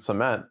buried in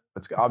cement.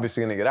 It's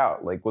obviously going to get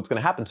out. Like, what's going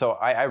to happen? So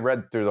I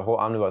read through the whole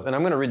omnibus, and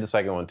I'm going to read the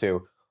second one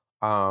too.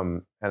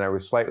 And I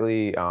was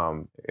slightly, it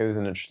was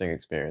an interesting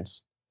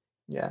experience.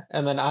 Yeah.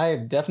 And then I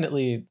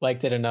definitely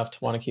liked it enough to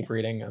want to keep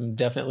reading. I'm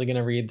definitely going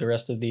to read the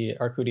rest of the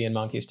Arcudi and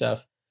Mahnke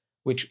stuff,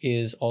 which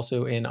is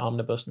also in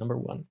Omnibus number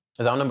 1.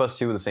 Is Omnibus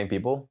 2 with the same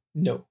people?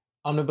 No.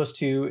 Omnibus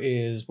 2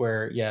 is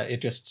where,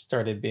 it just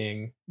started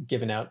being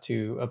given out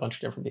to a bunch of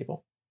different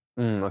people.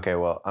 Okay,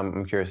 well,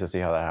 I'm curious to see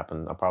how that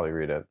happened. I'll probably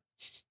read it.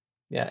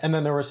 Yeah, and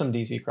then there were some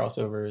DC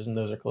crossovers, and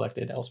those are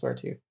collected elsewhere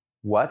too.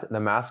 What? The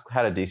Mask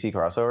had a DC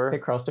crossover? It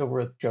crossed over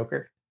with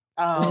Joker.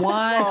 Oh,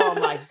 what? Oh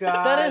my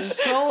god. That is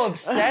so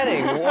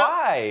upsetting.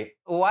 Why?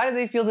 Why do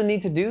they feel the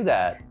need to do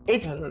that?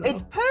 It's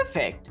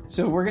perfect.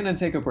 So we're going to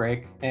take a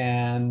break,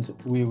 and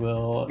we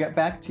will get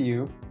back to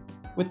you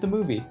with the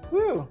movie.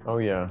 Woo. Oh,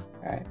 yeah.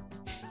 All right.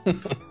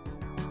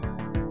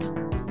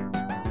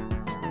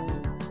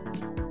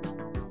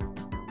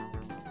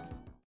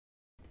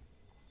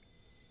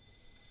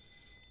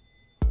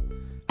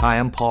 Hi,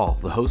 I'm Paul,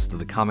 the host of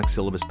the Comic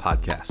Syllabus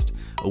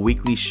Podcast, a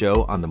weekly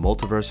show on the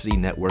Multiversity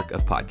network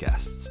of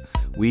podcasts.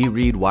 We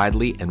read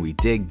widely and we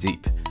dig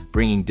deep,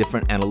 bringing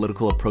different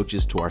analytical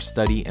approaches to our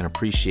study and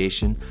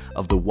appreciation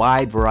of the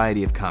wide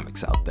variety of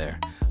comics out there.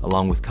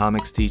 Along with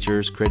comics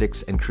teachers,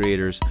 critics, and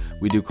creators,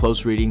 we do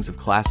close readings of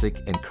classic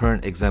and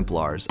current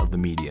exemplars of the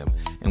medium,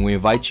 and we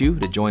invite you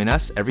to join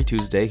us every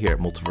Tuesday here at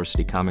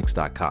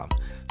multiversitycomics.com.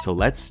 So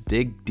let's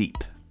dig deep.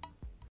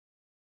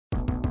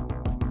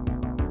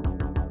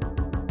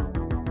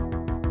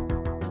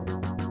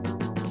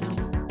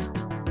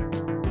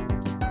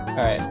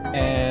 All right,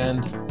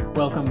 and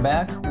welcome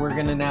back. We're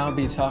going to now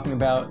be talking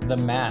about The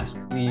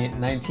Mask, the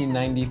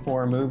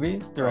 1994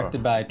 movie,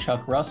 directed by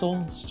Chuck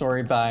Russell,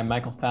 story by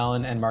Michael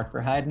Fallon and Mark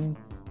Verheiden,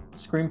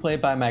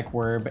 screenplay by Mike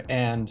Werb,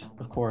 and,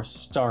 of course,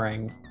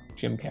 starring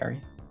Jim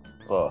Carrey.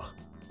 Ugh.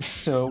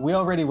 So we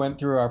already went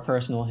through our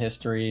personal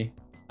history.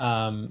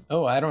 I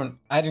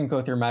didn't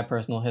go through my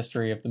personal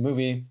history of the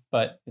movie,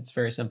 but it's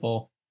very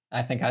simple.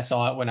 I think I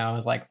saw it when I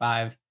was like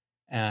 5,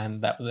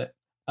 and that was it.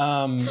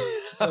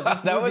 So this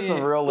That was movie-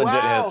 a real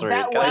legit history.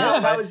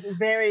 That was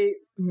very.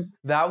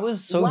 That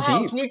was so wow.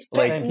 deep. Can you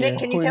Thank Nick? you.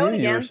 Can you tell it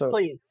again,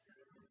 please?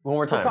 One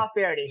more For time.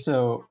 prosperity.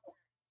 So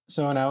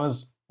when I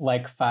was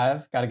like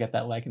 5, gotta get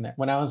that like in there.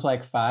 When I was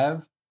like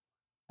 5,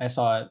 I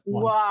saw it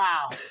once.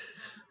 Wow.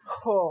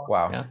 Cool.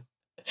 Wow. Yeah.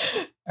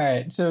 All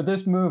right. So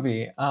this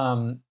movie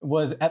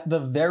was at the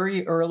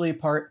very early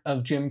part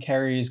of Jim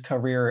Carrey's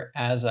career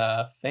as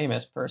a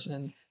famous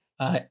person.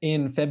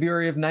 In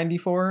February of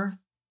 '94,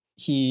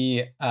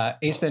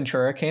 Ace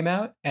Ventura came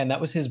out, and that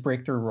was his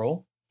breakthrough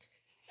role.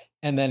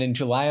 And then in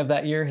July of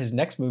that year, his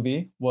next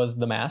movie was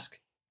The Mask.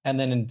 And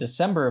then in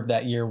December of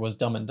that year was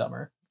Dumb and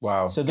Dumber.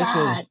 Wow. So this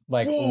was God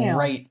like damn.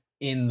 right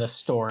in the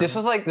storm. This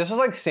was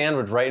like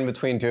sandwiched right in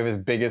between two of his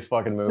biggest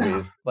fucking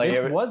movies. Like this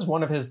it was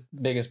one of his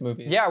biggest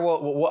movies. Yeah,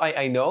 well,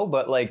 I know,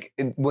 but like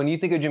when you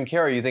think of Jim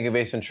Carrey, you think of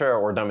Ace Ventura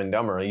or Dumb and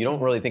Dumber. You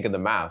don't really think of The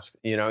Mask,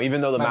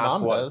 even though The My Mask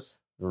mom was does.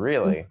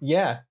 really.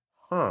 Yeah.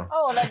 Huh.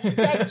 Oh,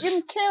 that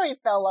Jim Carrey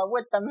fella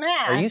with the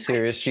mask. Are you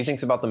serious? She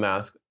thinks about The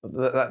Mask.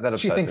 That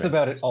upsets She thinks me.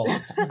 about it all the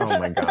time. Oh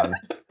my god.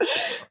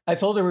 I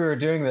told her we were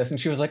doing this, and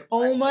she was like,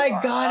 "Oh my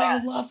god,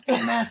 I love The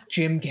Mask,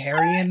 Jim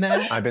Carrey in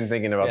that." I've been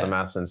thinking about Yeah. The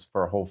Mask since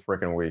for a whole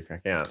freaking week. I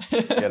can't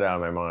get it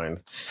out of my mind.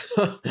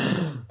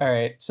 All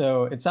right,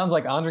 so it sounds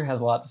like Andre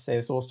has a lot to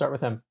say, so we'll start with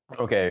him.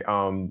 Okay.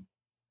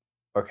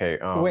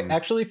 Wait,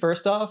 actually,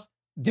 first off,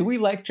 do we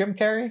like Jim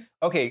Carrey?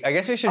 Okay, I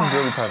guess we should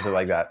really preface it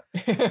like that.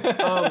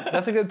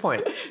 That's a good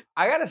point.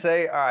 I gotta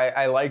say,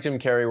 I like Jim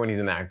Carrey when he's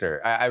an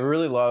actor. I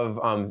really love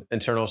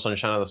Eternal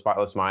Sunshine of the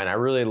Spotless Mind. I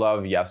really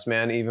love Yes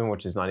Man, even,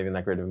 which is not even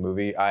that great of a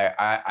movie.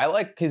 I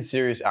like his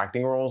serious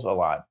acting roles a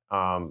lot.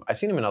 I've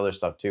seen him in other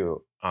stuff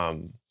too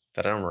that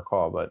I don't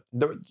recall, but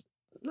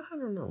I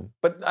don't know.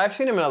 But I've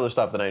seen him in other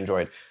stuff that I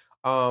enjoyed.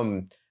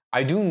 I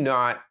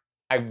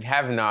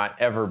have not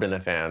ever been a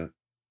fan.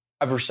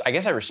 I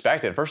guess I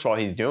respect it. First of all,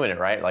 he's doing it,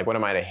 right? Like, what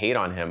am I to hate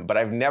on him? But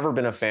I've never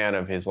been a fan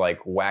of his, like,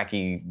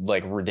 wacky,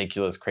 like,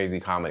 ridiculous, crazy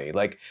comedy.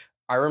 Like,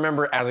 I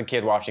remember as a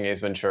kid watching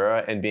Ace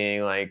Ventura and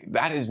being like,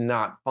 that is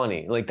not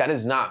funny. Like, that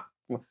is not...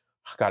 Oh,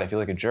 God, I feel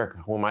like a jerk.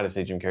 Who am I to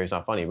say Jim Carrey's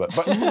not funny? But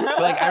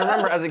like, I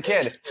remember as a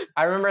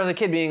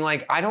kid being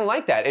like, I don't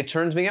like that. It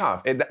turns me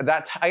off.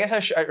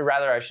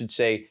 I should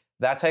say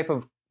that type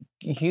of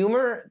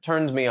humor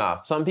turns me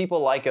off. Some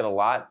people like it a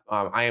lot.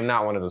 I am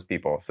not one of those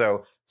people.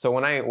 So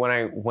when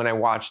I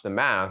watch The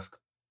Mask,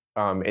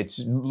 it's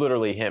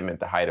literally him at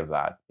the height of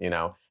that,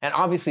 And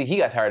obviously he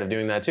got tired of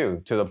doing that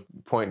too, to the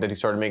point that he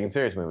started making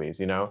serious movies,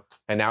 And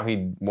now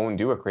he won't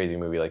do a crazy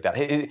movie like that.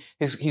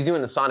 He's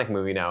doing the Sonic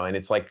movie now, and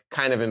it's like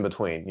kind of in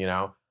between,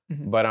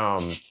 Mm-hmm. But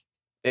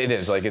it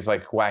is like, it's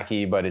like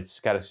wacky, but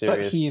it's got a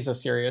serious. But he's a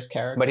serious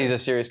character. But he's a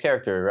serious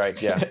character,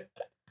 right? Yeah.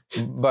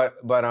 but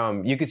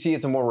you could see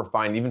it's a more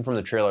refined, even from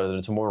the trailer, that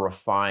it's a more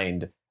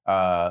refined.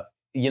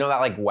 That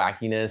like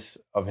wackiness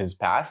of his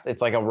past.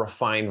 It's like a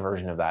refined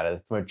version of that.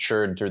 It's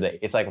matured through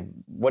it's like,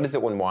 what is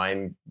it when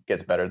wine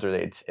gets better through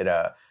it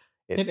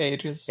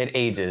ages. It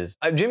ages.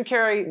 Jim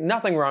Carrey,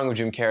 nothing wrong with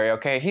Jim Carrey.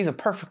 Okay, he's a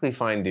perfectly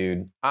fine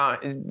dude.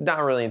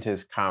 Not really into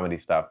his comedy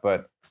stuff,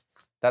 but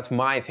that's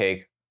my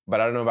take.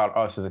 But I don't know about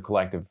us as a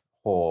collective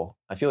whole.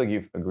 I feel like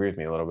you agree with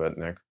me a little bit,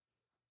 Nick.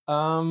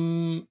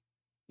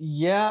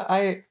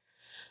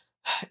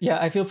 Yeah,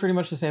 I feel pretty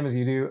much the same as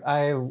you do.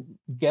 I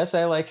guess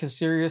I like his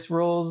serious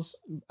roles.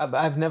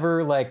 I've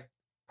never like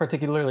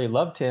particularly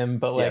loved him,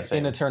 but like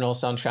in Eternal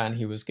Sunshine,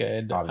 he was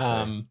good.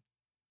 Obviously.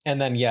 And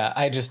then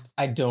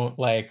I don't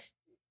like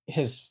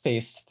his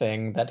face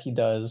thing that he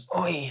does.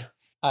 Oy.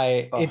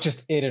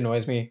 It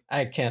annoys me.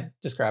 I can't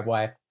describe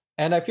why.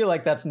 And I feel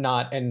like that's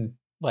not an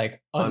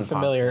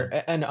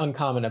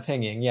uncommon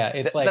opinion. Yeah,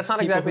 it's like that's not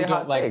people exactly who a hot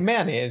don't like take.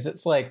 mayonnaise.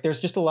 It's like there's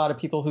just a lot of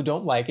people who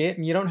don't like it,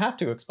 and you don't have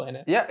to explain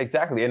it. Yeah,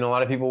 exactly. And a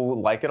lot of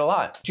people like it a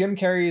lot. Jim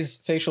Carrey's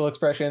facial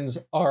expressions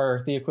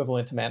are the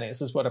equivalent to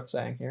mayonnaise, is what I'm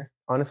saying here.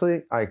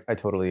 Honestly, I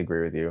totally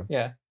agree with you.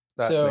 Yeah.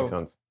 So- makes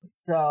sense.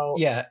 So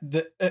Yeah,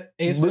 the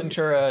Ace Luke-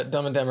 Ventura,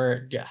 Dumb and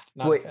Dumber. Yeah,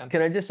 not Wait, a fan.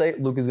 can I just say,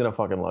 Luke is gonna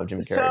fucking love Jim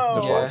Carrey. So-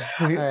 Just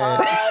watch. Yeah. All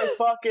right. I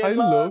fucking I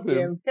love love him.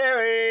 Jim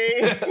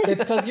Carrey.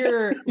 It's because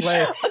you're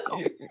like,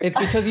 it's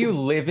because you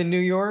live in New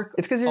York.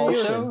 It's because you're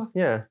Also-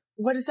 New York.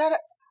 What is that?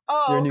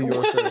 Oh, You're a New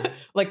Yorker.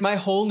 Like my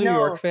whole New No.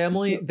 York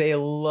family, they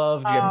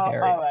love Jim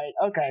Carrey. All right,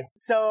 okay.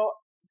 So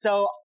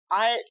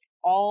I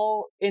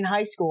all in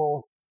high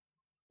school,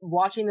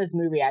 watching this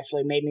movie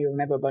actually made me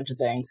remember a bunch of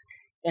things.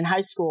 In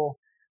high school,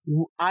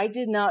 I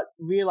did not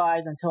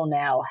realize until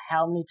now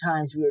how many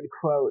times we would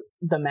quote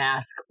The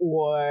Mask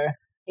or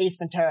Ace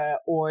Ventura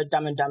or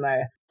Dumb and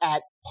Dumber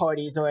at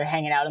parties or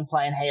hanging out and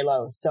playing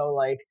Halo. So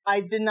like,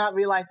 I did not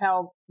realize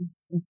how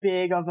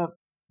big of a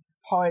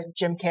part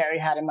Jim Carrey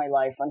had in my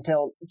life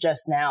until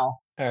just now.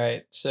 All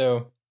right,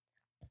 so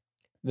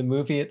the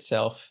movie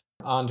itself,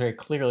 Andre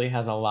clearly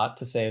has a lot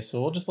to say,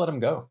 so we'll just let him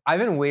go. I've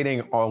been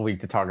waiting all week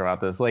to talk about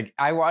this. Like,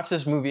 I watched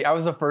this movie. I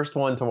was the first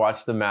one to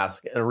watch The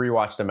Mask and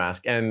rewatch The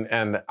Mask,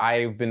 and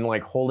I've been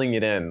like holding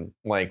it in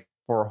like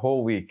for a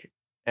whole week,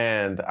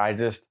 and I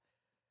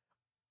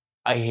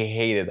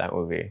hated that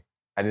movie.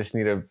 I just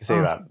need to say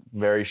that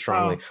very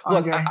strongly.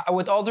 Look, okay.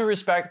 with all due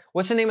respect,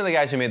 what's the name of the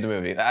guys who made the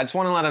movie? I just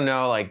want to let them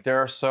know, like,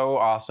 they're so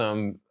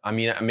awesome. I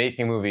mean,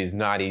 making movies is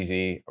not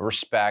easy.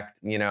 Respect,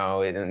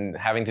 and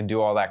having to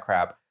do all that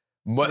crap.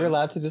 But You're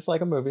allowed to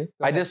dislike a movie. Go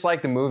I ahead.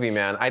 dislike the movie,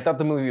 man. I thought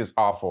the movie was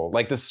awful.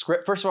 Like the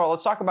script. First of all,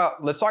 let's talk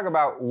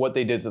about what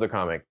they did to the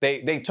comic.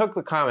 They took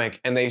the comic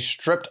and they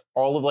stripped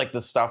all of like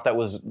the stuff that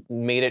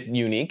made it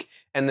unique,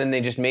 and then they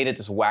just made it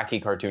this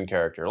wacky cartoon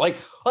character. Like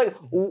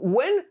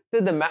when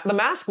did the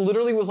Mask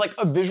literally was like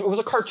a visual? It was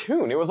a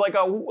cartoon. It was like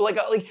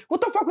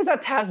what the fuck was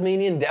that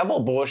Tasmanian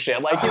devil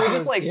bullshit? Like it was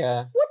just like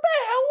yeah. what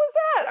the hell was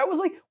that? I was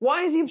like,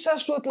 why is he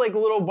obsessed with like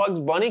little Bugs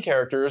Bunny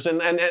characters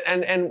and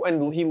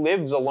he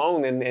lives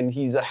alone and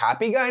he's a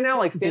happy guy now?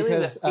 Like Stanley's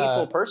Because, a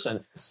hateful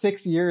person.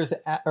 6 years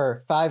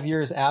or 5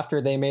 years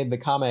after they made the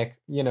comic,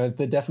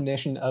 the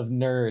definition of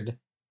nerd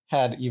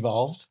had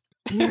evolved.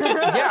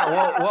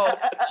 Yeah, well,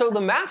 so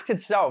the Mask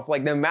itself,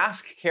 like the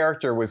Mask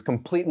character was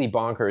completely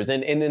bonkers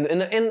and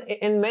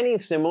in many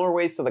similar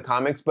ways to the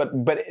comics, but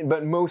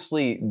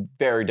mostly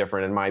very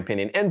different in my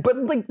opinion.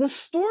 But like the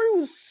story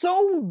was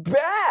so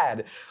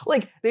bad.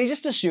 Like they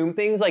just assumed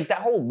things like that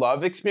whole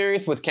love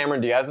experience with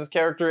Cameron Diaz's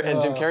character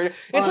and Jim Carrey.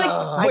 It's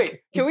like,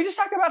 wait, can we just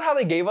talk about how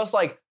they gave us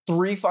like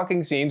 3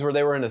 fucking scenes where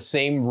they were in the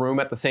same room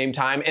at the same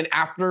time, and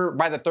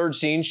by the 3rd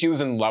scene, she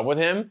was in love with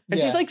him, and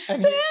she's like,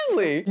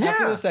 Stanley!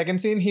 After the 2nd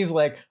scene, he's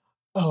like,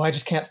 oh, I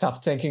just can't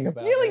stop thinking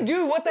about You're it. like,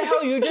 dude, what the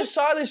hell? You just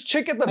saw this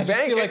chick at the I bank.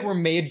 just feel like we're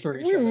made for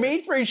each other. We're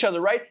made for each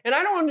other, right? And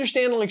I don't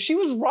understand, like, she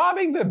was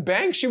robbing the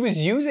bank. She was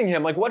using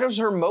him. Like, what was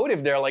her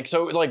motive there?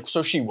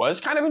 So she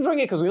was kind of enjoying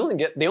it because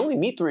they only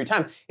meet 3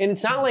 times. And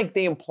it's not like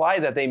they imply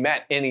that they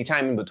met any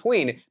time in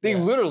between. They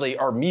literally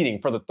are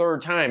meeting for the 3rd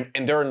time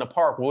and they're in the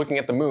park looking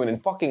at the moon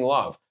and fucking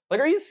love.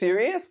 Like, are you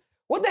serious?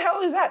 What the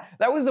hell is that?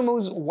 That was the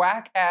most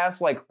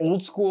whack-ass, like,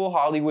 old-school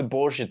Hollywood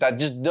bullshit that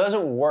just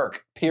doesn't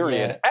work,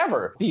 period,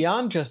 ever.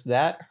 Beyond just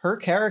that, her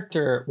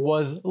character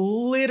was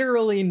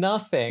literally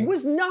nothing. It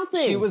was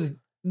nothing. She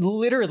was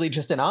literally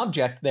just an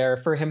object there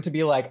for him to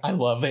be like, I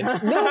love it.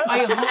 No,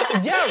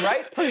 yeah,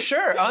 right, for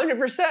sure,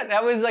 100%.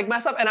 That was like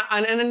messed up.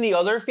 And then the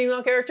other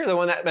female character, the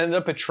one that ended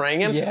up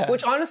betraying him,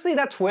 which honestly,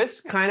 that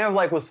twist kind of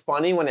like was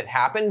funny when it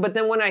happened. But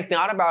then when I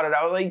thought about it,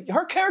 I was like,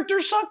 her character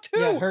sucked too.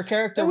 Yeah, her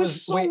character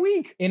was so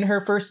weak. In her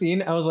first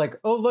scene, I was like,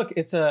 oh, look,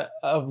 it's a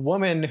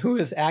woman who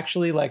is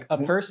actually like a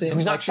person.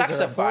 Who's like not she's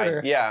a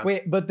reporter. sexified. Yeah.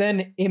 Wait, but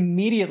then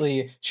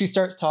immediately she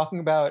starts talking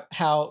about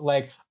how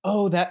like,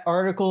 oh, that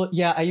article,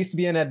 yeah, I used to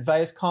be an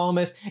advice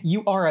columnist.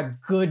 You are a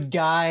good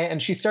guy.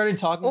 And she started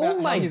talking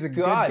about how he's a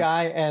good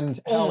guy and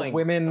how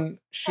women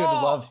should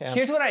love him.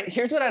 Here's what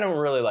I don't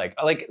really like.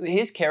 Like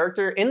his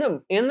character in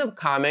the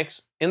comic,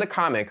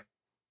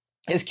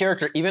 his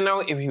character, even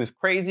though he was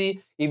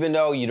crazy, even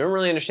though you don't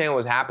really understand what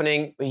was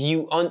happening, and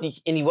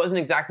he wasn't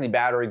exactly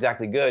bad or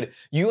exactly good,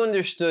 you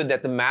understood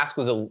that the Mask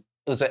was an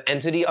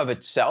entity of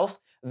itself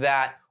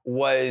that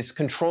was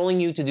controlling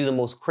you to do the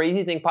most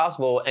crazy thing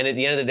possible, and at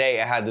the end of the day,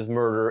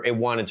 it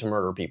wanted to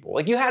murder people.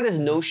 Like, you had this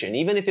notion,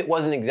 even if it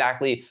wasn't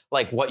exactly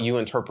like what you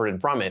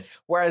interpreted from it.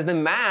 Whereas the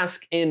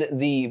Mask in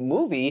the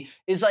movie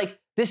is like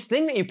this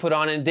thing that you put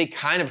on, and they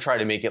kind of try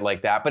to make it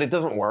like that, but it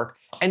doesn't work.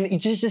 And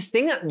it's just this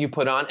thing that you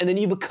put on, and then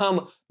you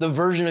become the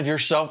version of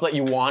yourself that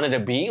you wanted to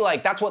be.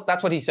 Like, that's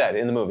what he said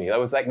in the movie. That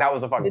was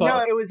the fucking No,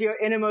 part. it was your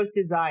innermost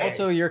desires.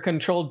 Also, you're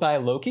controlled by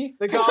Loki?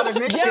 The god of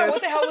mischief. Yeah,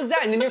 what the hell was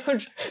that? And then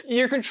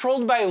you're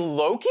controlled by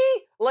Loki?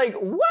 Like,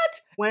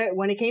 what?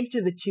 When it came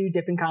to the 2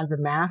 different kinds of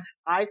masks,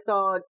 I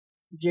saw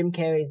Jim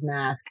Carrey's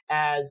mask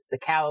as the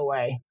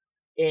Callaway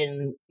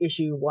in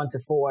issue 1 to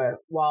 4,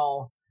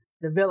 while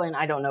the villain,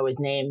 I don't know his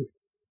name,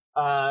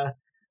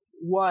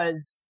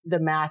 was the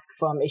Mask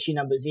from issue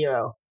number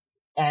 0.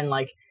 And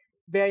like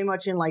very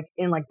much in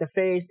the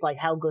face, like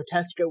how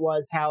grotesque it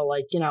was, how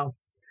like, the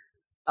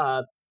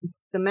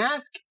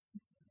Mask,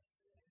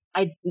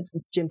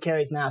 Jim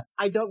Carrey's mask,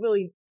 I don't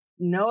really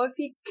know if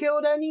he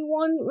killed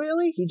anyone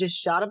really. He just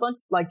shot a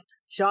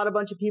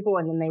bunch of people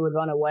and then they would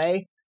run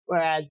away.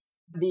 Whereas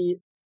the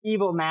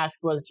evil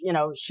mask was,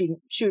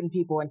 shooting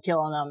people and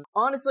killing them.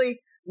 Honestly,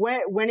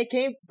 when it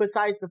came,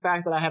 besides the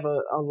fact that I have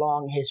a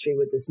long history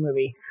with this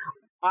movie,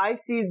 I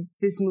see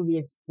this movie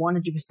as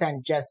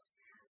 100% just,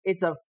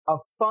 it's a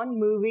fun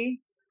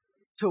movie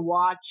to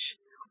watch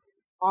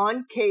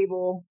on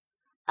cable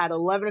at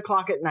 11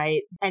 o'clock at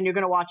night, and you're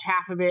going to watch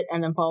half of it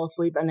and then fall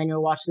asleep, and then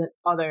you'll watch the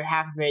other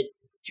half of it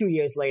 2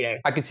 years later.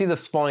 I could see the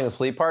falling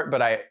asleep part,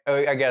 but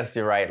I guess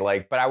you're right.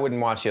 But I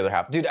wouldn't watch the other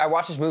half. Dude, I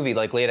watched this movie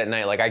late at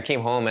night. I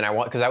came home and I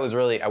wanted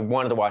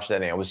to watch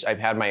that night. I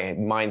had my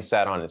mind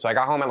set on it. So I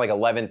got home at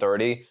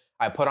 11:30.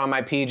 I put on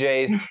my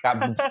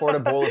PJs, poured a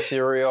bowl of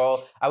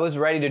cereal. I was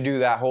ready to do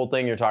that whole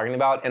thing you're talking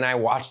about, and I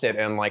watched it,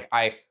 and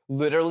I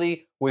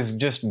literally was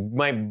just,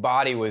 my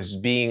body was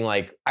being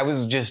it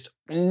was just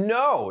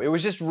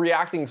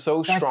reacting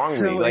so strongly. That's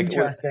so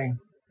interesting.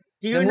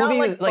 Do you the not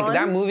movie, like fun?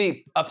 That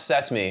movie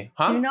upsets me.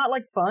 Huh? Do you not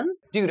like fun?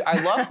 Dude,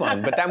 I love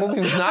fun, but that movie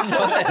was not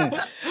fun.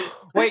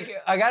 Wait,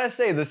 I gotta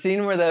say, the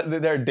scene where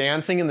they're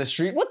dancing in the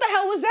street, what the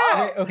hell was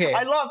that? Okay.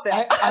 I loved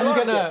that.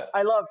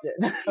 I loved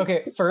it.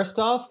 Okay, first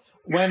off,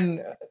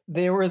 when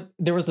there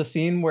was the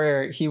scene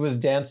where he was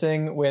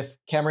dancing with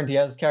Cameron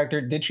Diaz's character.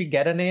 Did she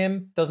get a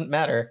name? Doesn't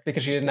matter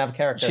because she didn't have a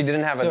character. She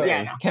didn't have a name.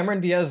 Yeah. Cameron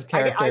Diaz's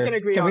character. I can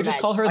agree Can on we just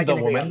that. call her I the can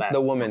agree woman? on that.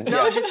 The woman.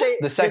 No, Yeah. just say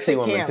the sexy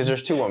woman, Cam. because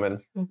there's two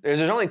women. There's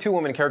only two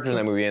women characters in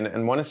that movie,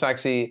 and one is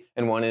sexy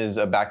and one is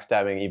a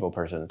backstabbing evil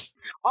person.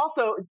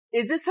 Also,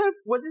 was this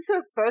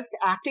her first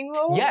acting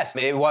role? Yes,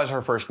 it was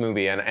her first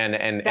movie, and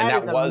that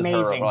was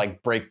amazing. her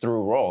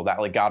breakthrough role that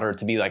got her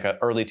to be an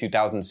early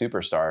 2000s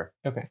superstar.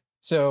 Okay.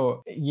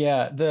 So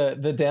yeah,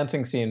 the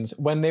dancing scenes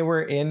when they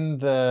were in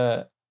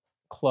the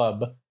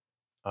club,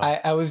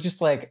 I was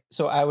just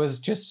I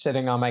was just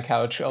sitting on my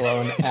couch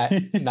alone at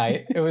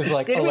night. It was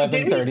 11:30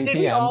 p.m. Did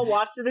we all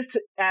watch this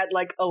at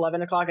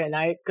 11 o'clock at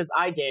night? Because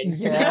I did.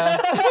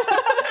 Yeah.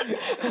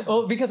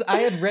 Well, because I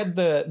had read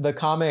the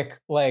comic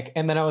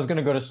and then I was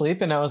gonna go to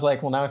sleep, and I was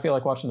like, well, now I feel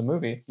like watching the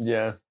movie.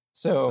 Yeah.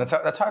 So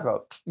that's how I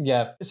felt.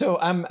 Yeah. So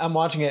I'm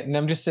watching it, and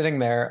I'm just sitting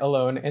there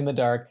alone in the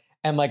dark.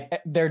 And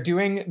they're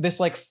doing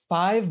this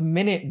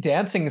 5-minute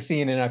dancing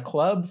scene in a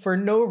club for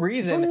no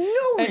reason. For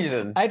no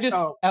reason. I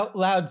just out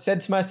loud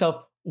said to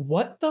myself,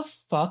 what the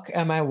fuck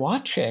am I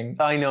watching?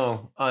 I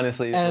know.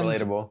 Honestly, it's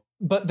relatable.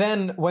 But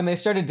then when they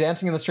started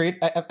dancing in the street,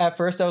 at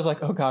first I was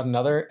like, oh God,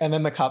 another. And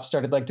then the cops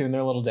started doing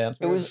their little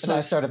dance moves, and I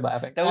started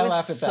laughing. I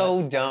laughed at that.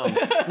 So dumb.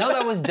 No,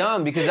 that was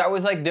dumb because that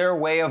was their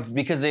way of,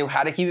 because they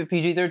had to keep it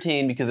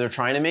PG-13 because they're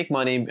trying to make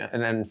money,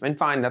 and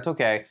fine, that's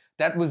okay.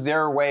 That was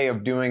their way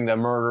of doing the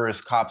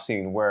murderous cop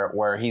scene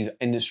where he's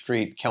in the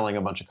street killing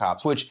a bunch of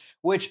cops, which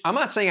I'm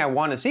not saying I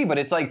want to see, but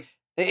it's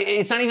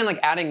it's not even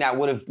adding that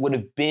would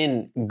have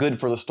been good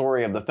for the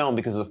story of the film,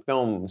 because the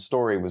film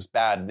story was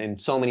bad in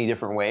so many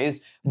different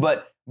ways.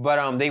 But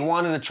they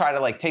wanted to try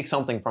to take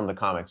something from the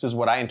comics, is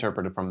what I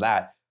interpreted from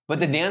that. But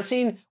the dance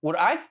scene, what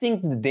I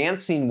think the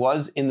dance scene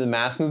was in the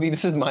Mask movie,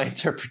 this is my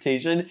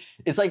interpretation,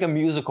 it's like a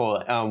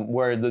musical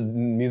where the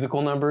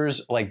musical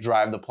numbers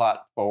drive the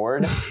plot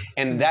forward.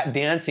 And that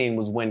dance scene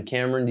was when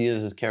Cameron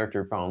Diaz's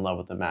character fell in love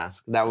with the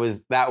Mask. That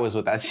was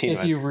what that scene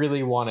was. If you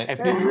really want it.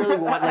 If you really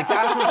want,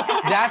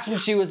 that's when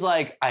she was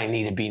like, I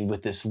need to be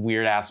with this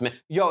weird ass man.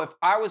 Can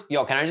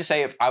I just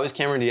say, if I was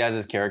Cameron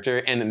Diaz's character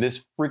and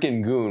this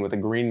freaking goon with a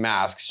green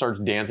mask starts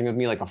dancing with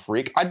me like a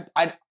freak,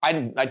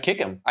 I'd kick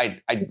him.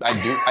 I'd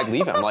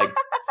leave him.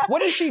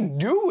 What is she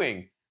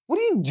doing? What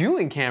are you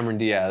doing, Cameron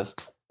Diaz?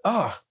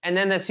 Oh, and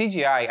then the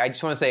CGI. I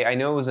just want to say, I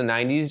know it was the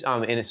 90s,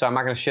 so I'm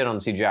not going to shit on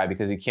the CGI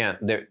because you can't.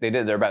 They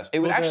did their best. It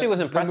was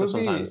impressive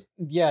movie, sometimes.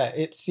 Yeah,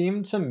 it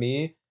seemed to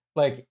me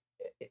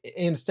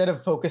instead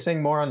of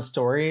focusing more on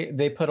story,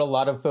 they put a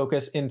lot of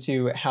focus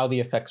into how the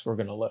effects were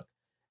going to look,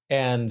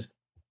 and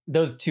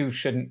those two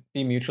shouldn't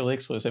be mutually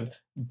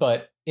exclusive.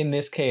 But in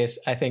this case,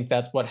 I think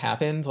that's what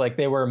happened.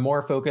 They were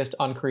more focused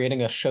on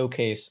creating a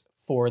showcase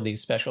for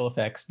these special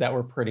effects that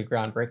were pretty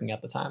groundbreaking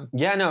at the time.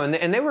 Yeah, no,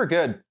 and they were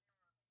good,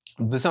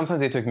 but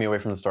sometimes they took me away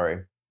from the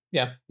story.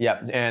 Yeah,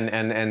 yeah,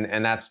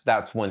 and that's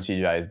when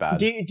CGI is bad.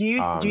 Do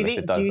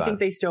you think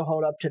they still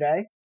hold up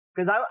today?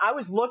 Because I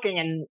was looking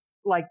and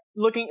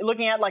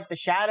looking at the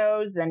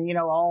shadows and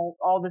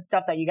all the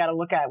stuff that you got to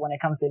look at when it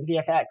comes to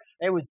VFX.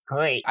 It was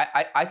great.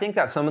 I think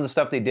that some of the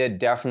stuff they did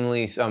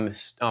definitely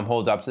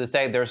holds up to this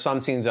day. There are some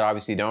scenes that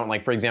obviously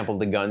don't. For example,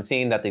 the gun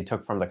scene that they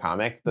took from the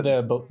comic,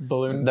 the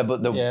balloon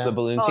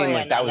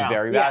scene, that was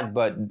very bad.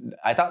 But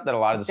I thought that a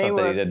lot of the stuff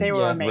that they did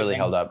really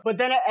held up. But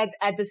then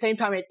at the same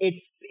time, it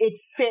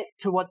fit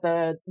to what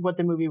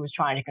the movie was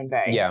trying to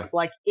convey. Yeah,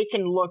 it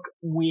can look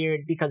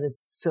weird because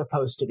it's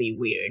supposed to be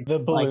weird. The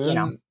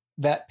balloon.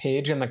 That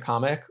page in the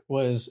comic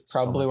was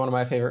probably one of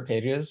my favorite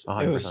pages.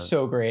 100%. It was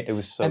so great. It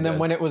was so And then good.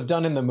 when it was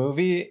done in the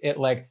movie, it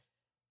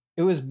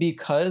was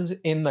because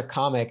in the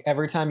comic,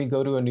 every time you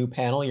go to a new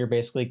panel, you're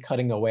basically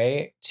cutting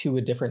away to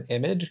a different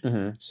image.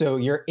 Mm-hmm. So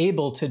you're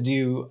able to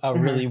do a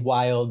really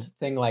wild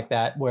thing like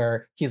that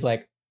where he's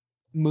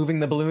moving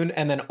the balloon,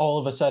 and then all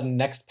of a sudden,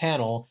 next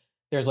panel,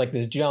 there's like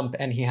this jump,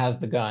 and he has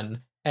the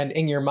gun. And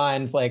in your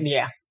mind, like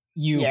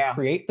you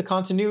create the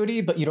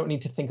continuity, but you don't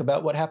need to think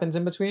about what happens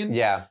in between.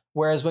 Yeah.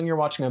 Whereas when you're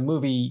watching a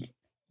movie,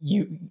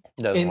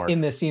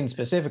 in this scene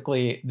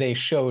specifically, they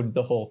showed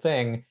the whole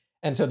thing.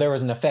 And so there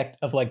was an effect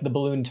of like the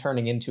balloon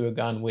turning into a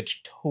gun,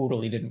 which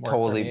totally didn't work.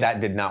 Totally. For me.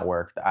 That did not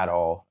work at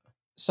all.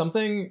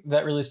 Something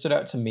that really stood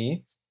out to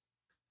me,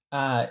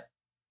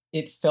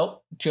 it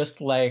felt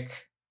just like,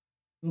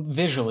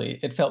 visually,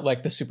 it felt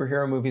like the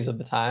superhero movies of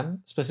the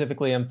time.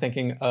 Specifically, I'm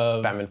thinking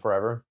of Batman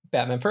Forever.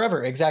 Batman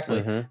Forever,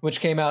 exactly, which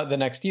came out the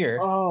next year.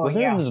 Oh,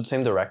 Wasn't it the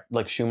same direct?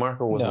 Like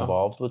Schumacher was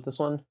involved with this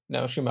one?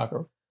 No,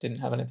 Schumacher didn't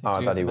have anything to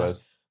do I thought he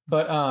was.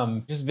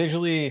 But just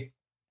visually,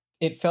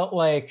 it felt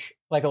like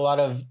a lot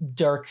of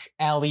dark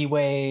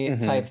alleyway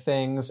type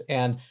things,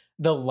 and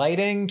the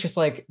lighting, just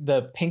like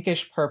the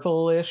pinkish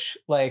purplish,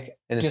 like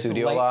in a just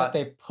studio light lot that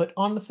they put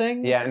on the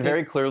things. Yeah, and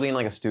very clearly in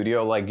like a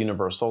studio, like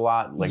Universal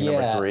lot, like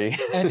number 3.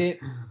 And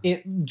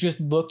it just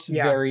looked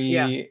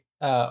very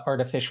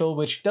artificial,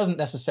 which doesn't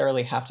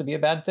necessarily have to be a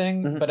bad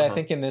thing. But I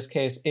think in this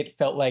case, it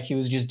felt like he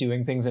was just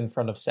doing things in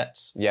front of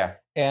sets. Yeah.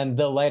 And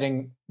the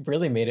lighting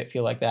really made it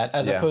feel like that,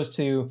 as opposed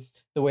to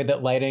the way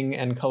that lighting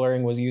and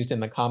coloring was used in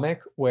the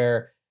comic,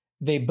 where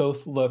they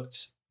both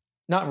looked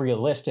not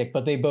realistic,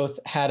 but they both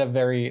had a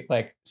very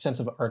like sense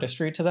of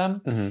artistry to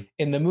them.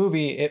 In the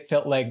movie, it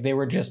felt like they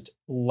were just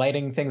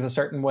lighting things a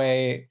certain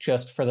way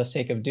just for the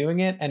sake of doing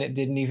it, and it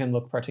didn't even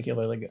look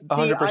particularly good.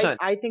 100%.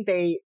 I think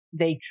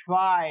they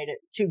tried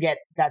to get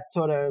that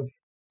sort of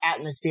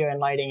atmosphere and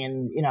lighting,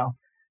 and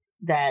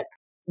that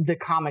the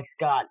comics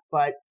got,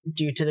 but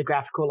due to the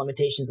graphical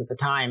limitations at the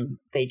time,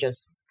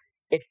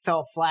 it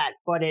fell flat.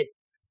 But it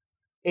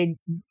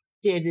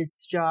did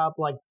its job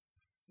like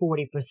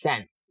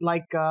 40%.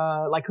 Like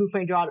Who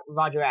Framed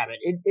Roger Rabbit.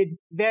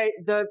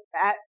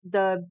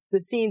 The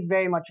scenes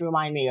very much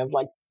remind me of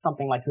like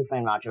something like Who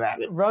Framed Roger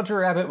Rabbit. Roger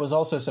Rabbit was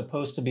also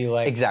supposed to be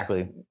like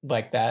exactly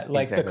like that.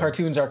 Like the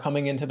cartoons are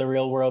coming into the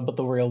real world, but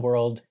the real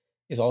world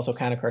is also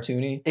kind of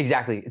cartoony.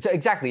 Exactly.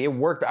 It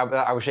worked.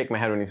 I was shaking my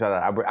head when you said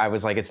that. I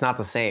was like, it's not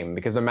the same,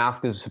 because The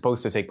Mask is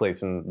supposed to take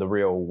place in the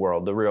real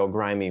world, the real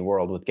grimy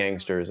world with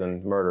gangsters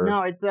and murder.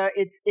 No, it's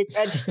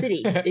Edge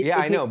City.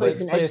 I know, but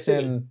it's placed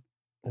in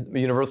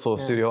Universal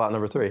Studio Lot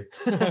number 3.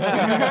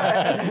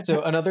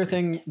 So another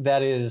thing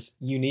that is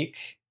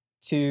unique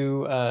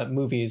to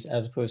movies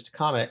as opposed to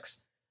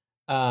comics,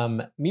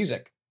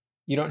 music.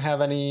 You don't have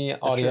any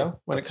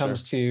audio when it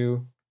comes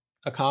to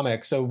a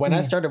comic. So when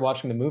I started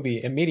watching the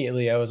movie,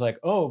 immediately I was like,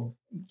 oh,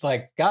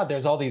 like, God,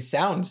 there's all these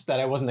sounds that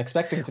I wasn't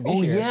expecting to be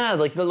here. Oh yeah,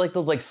 like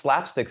those like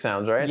slapstick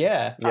sounds, right?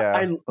 Yeah.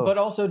 But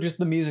also just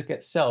the music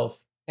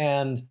itself.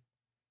 And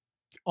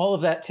all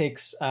of that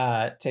takes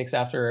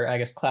after, I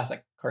guess,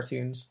 classic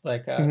cartoons,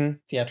 like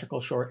theatrical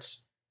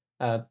shorts,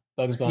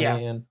 Bugs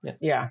Bunny, and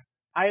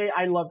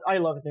I loved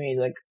the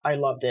music. I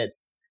loved it.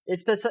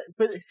 It's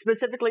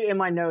specifically in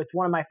my notes.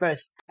 One of my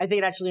first, I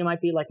think it actually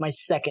might be like my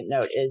second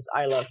note is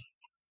I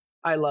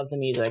love the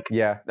music.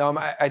 Yeah.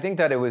 I think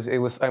that it was,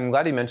 I'm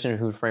glad you mentioned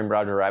Who Framed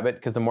Roger Rabbit,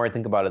 because the more I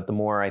think about it, the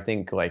more I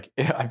think like,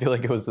 I feel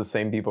like it was the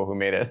same people who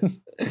made it.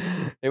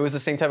 It was the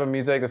same type of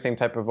music, the same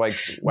type of like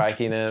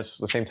wackiness,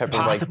 the same type of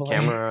like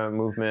camera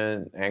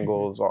movement,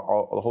 angles,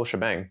 all the whole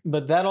shebang.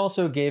 But that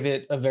also gave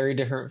it a very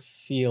different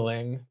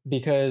feeling,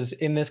 because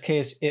in this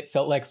case, it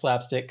felt like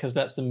slapstick, because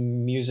that's the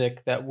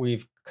music that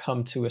we've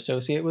come to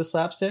associate with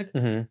slapstick.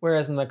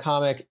 Whereas in the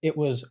comic, it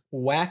was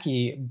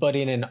wacky, but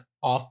in an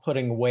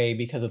off-putting way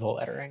because of the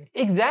lettering.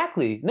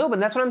 Exactly. No, but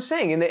that's what I'm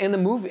saying. In the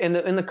movie,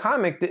 in the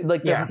comic,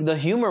 the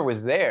humor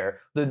was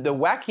there, the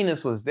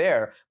wackiness was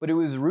there, but it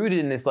was rooted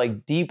in this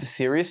like deep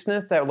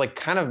seriousness that like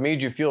kind of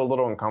made you feel a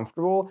little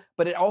uncomfortable,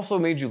 but it also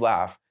made you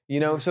laugh.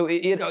 So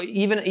it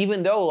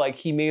even though like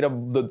he made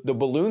the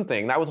balloon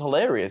thing, that was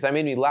hilarious. That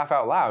made me laugh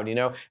out loud.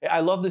 I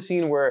love the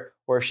scene where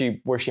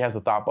she has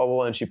the thought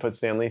bubble and she puts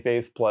Stanley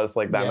face plus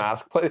like that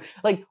mask.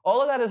 Like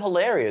all of that is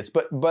hilarious.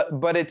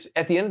 But it's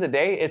at the end of the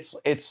day,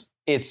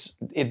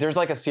 there's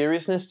like a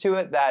seriousness to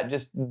it that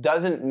just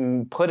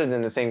doesn't put it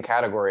in the same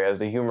category as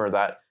the humor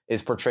that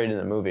is portrayed in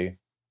the movie.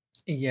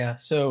 Yeah.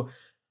 So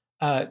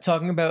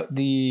talking about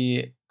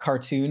the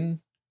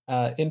cartoon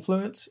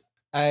influence,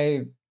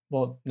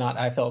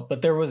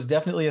 but there was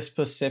definitely a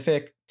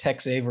specific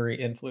Tex Avery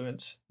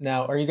influence.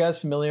 Now, are you guys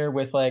familiar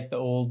with like the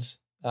old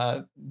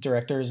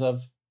directors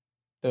of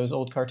those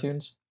old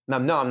cartoons? No,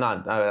 I'm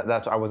not.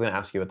 I was going to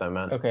ask you what that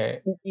meant.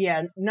 Okay.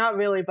 Yeah, not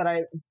really,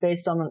 but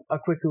based on a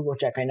quick Google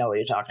check, I know what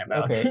you're talking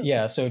about. Okay,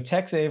 yeah. So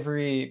Tex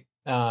Avery,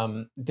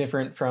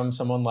 different from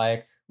someone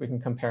like, we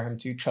can compare him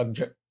to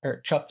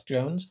Chuck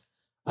Jones.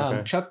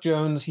 Okay. Chuck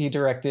Jones, he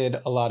directed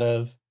a lot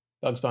of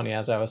Bugs Bunny,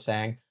 as I was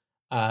saying.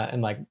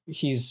 And like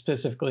he's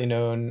specifically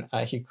known,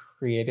 he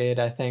created,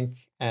 I think,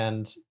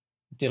 and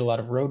did a lot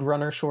of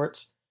Roadrunner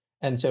shorts.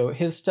 And so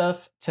his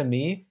stuff, to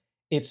me,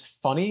 it's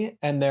funny,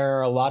 and there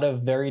are a lot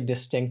of very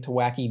distinct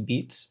wacky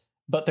beats,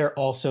 but they're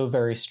also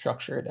very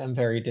structured and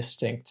very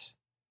distinct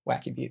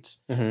wacky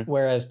beats. Mhm.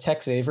 Whereas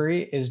Tex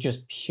Avery is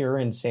just pure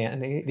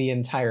insanity the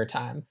entire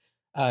time.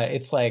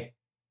 It's like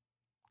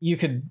you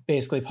could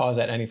basically pause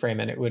at any frame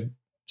and it would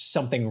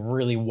something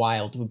really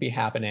wild would be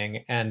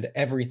happening and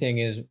everything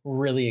is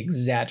really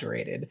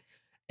exaggerated.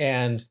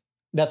 And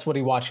that's what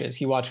he watches.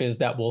 He watches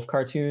that wolf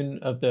cartoon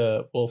of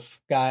the wolf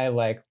guy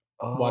like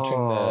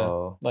watching the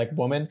Oh. like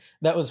woman.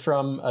 That was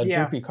from a Yeah,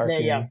 Droopy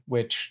cartoon, yeah.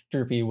 which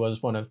Droopy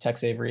was one of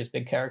Tex Avery's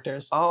big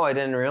characters. Oh, I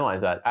didn't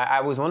realize that.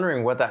 I was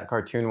wondering what that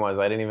cartoon was.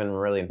 I didn't even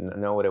really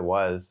know what it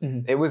was.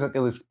 Mhm. It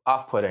was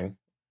off-putting.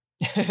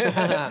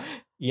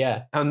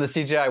 Yeah. And the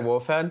CGI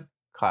wolf head,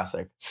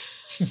 classic.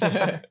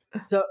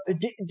 So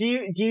do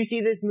you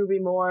see this movie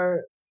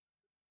more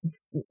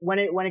when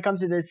it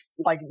comes to this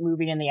like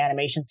movie and the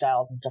animation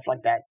styles and stuff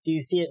like that? Do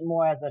you see it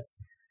more as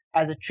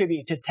a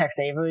tribute to Tex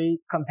Avery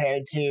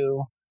compared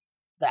to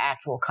the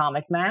actual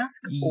comic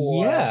mask?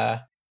 Or Yeah.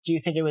 do you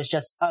think it was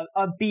just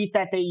a beat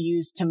that they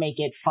used to make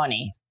it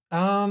funny?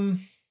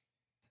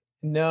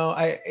 No,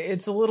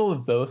 it's a little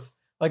of both.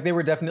 Like they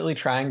were definitely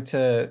trying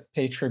to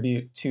pay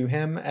tribute to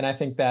him, and I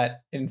think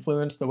that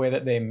influenced the way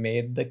that they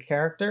made the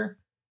character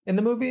in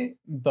the movie.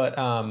 But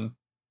I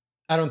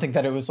don't think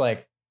that it was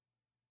like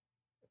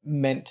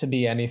meant to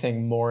be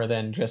anything more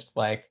than just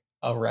like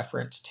a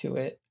reference to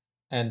it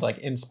and like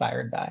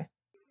inspired by.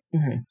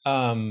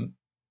 Mhm.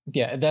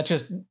 Yeah, that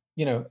just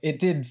it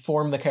did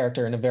form the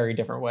character in a very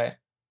different way.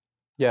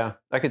 Yeah,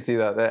 I could see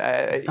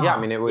that. Yeah,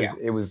 I mean,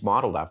 it was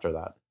modeled after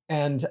that.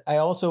 And I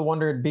also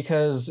wondered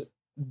because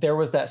there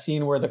was that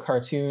scene where the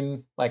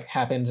cartoon like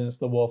happens and it's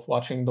the wolf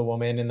watching the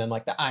woman and then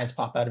like the eyes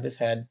pop out of his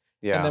head.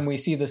 Yeah. And then we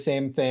see the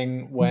same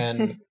thing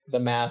when the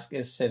mask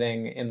is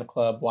sitting in the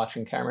club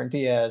watching Cameron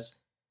Diaz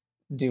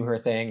do her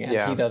thing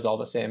and he does all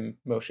the same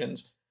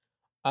motions.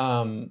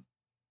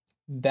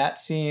 That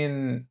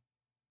scene,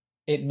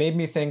 it made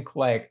me think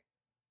like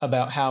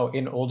about how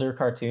in older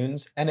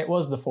cartoons, and it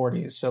was the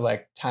 40s, so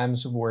like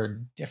times were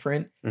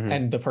different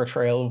and the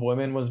portrayal of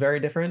women was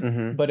very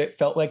different, but it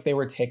felt like they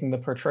were taking the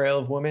portrayal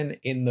of women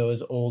in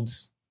those old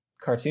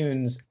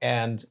cartoons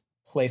and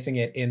placing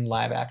it in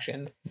live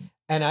action.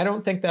 And I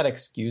don't think that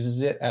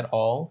excuses it at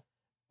all.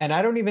 And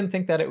I don't even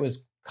think that it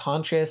was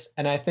conscious.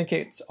 And I think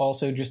it's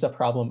also just a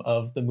problem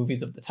of the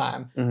movies of the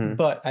time.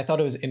 But I thought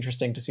it was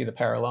interesting to see the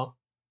parallel.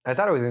 I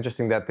thought it was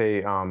interesting that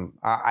they,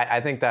 I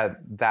think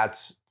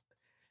that's,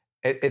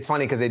 it's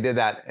funny because they did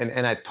that,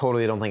 and I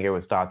totally don't think it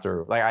was thought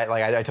through.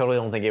 I totally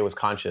don't think it was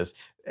conscious.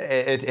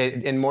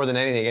 And more than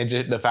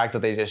anything, the fact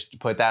that they just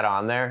put that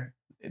on there,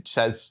 it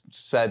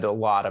said a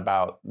lot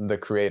about the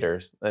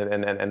creators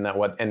and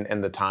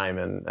the time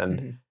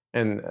and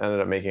ended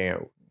up making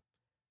it.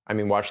 I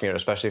mean, watching it,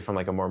 especially from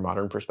like a more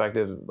modern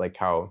perspective, like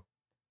how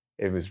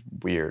it was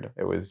weird.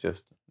 It was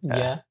just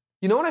Yeah.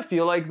 You know what I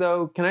feel like,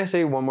 though? Can I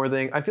say one more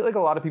thing? I feel like a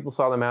lot of people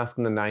saw The Mask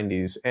in the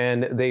 90s,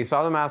 and they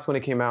saw The Mask when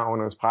it came out, when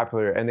it was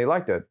popular, and they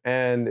liked it.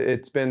 And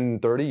it's been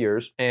 30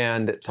 years,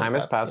 and time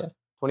has passed,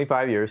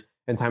 25 years,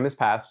 and time has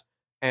passed,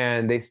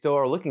 and they still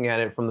are looking at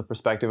it from the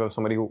perspective of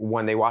somebody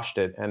when they watched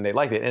it, and they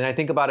liked it. And I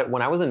think about it,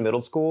 when I was in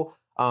middle school,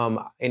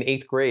 in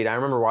 8th grade, I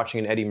remember watching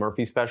an Eddie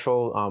Murphy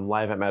special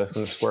live at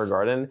Madison Square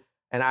Garden.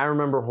 And I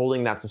remember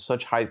holding that to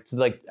such high,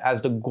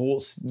 as the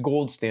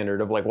gold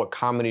standard of like what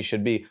comedy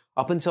should be,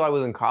 up until I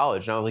was in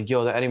college. And I was like,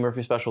 yo, the Eddie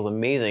Murphy special is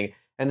amazing.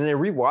 And then I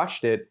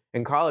rewatched it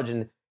in college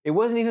and it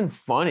wasn't even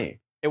funny.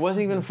 It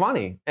wasn't even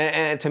funny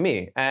and to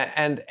me.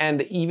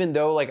 And even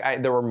though like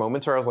there were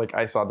moments where I was like,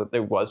 I saw that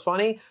it was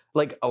funny,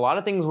 like a lot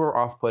of things were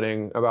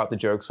off-putting about the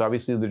jokes. So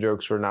obviously the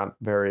jokes were not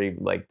very,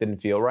 like, didn't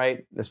feel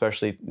right,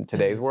 especially in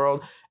today's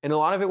world. And a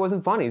lot of it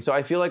wasn't funny. So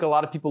I feel like a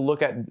lot of people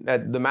look at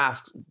The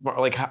Mask,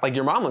 like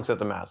your mom looks at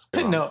The Mask.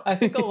 No, I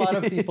think a lot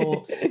of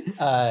people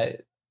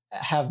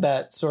have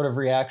that sort of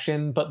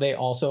reaction, but they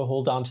also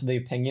hold on to the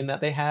opinion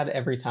that they had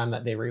every time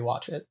that they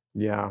rewatch it.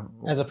 Yeah.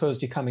 As opposed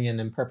to coming in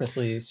and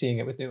purposely seeing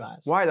it with new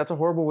eyes. Why? That's a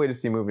horrible way to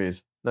see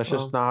movies. That's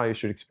just not how you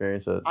should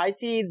experience it. I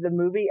see the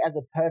movie as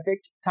a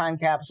perfect time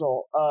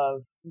capsule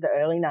of the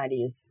early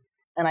 90s,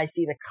 and I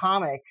see the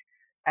comic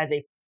as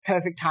a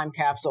perfect time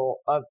capsule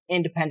of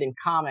independent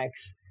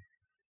comics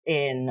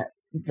in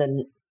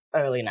the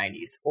early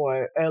 90s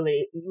or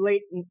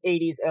late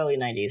 80s, early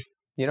 90s.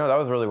 You know, that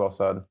was really well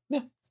said.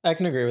 Yeah, I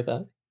can agree with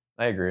that.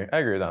 I agree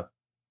with that.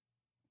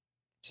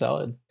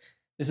 Solid.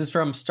 This is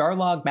from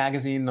Starlog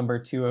Magazine number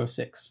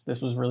 206.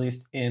 This was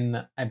released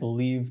in, I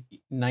believe,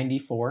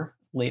 94,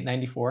 late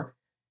 94.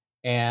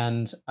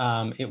 And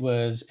it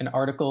was an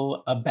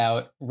article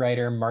about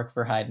writer Mark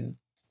Verheiden,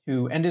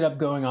 who ended up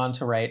going on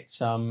to write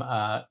some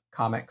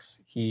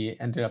comics. He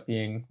ended up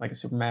being like a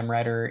Superman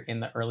writer in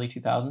the early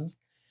 2000s.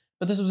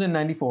 But this was in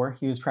 94.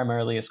 He was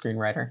primarily a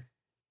screenwriter.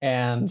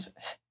 And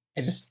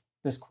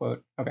this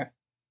quote, okay.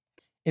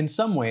 In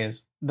some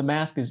ways, The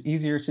Mask is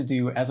easier to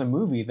do as a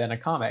movie than a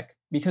comic,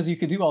 because you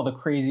could do all the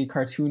crazy,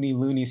 cartoony,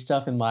 loony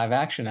stuff in live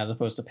action as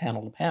opposed to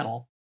panel to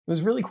panel. It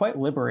was really quite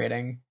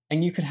liberating,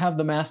 and you could have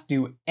The Mask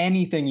do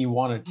anything you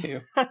wanted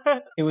to.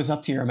 It was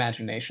up to your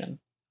imagination.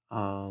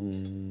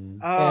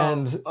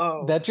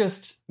 That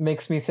just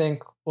makes me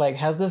think, like,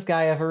 has this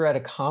guy ever read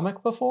a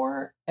comic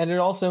before? And it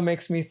also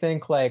makes me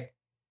think, like,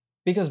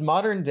 because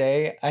modern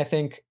day, I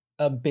think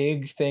a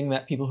big thing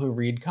that people who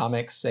read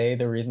comics say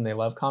the reason they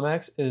love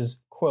comics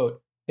is,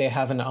 quote, they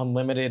have an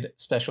unlimited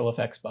special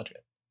effects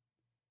budget.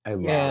 I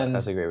love that.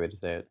 That's a great way to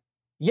say it.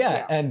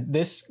 Yeah, and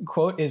this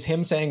quote is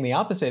him saying the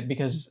opposite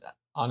because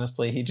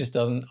honestly, he just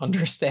doesn't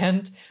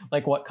understand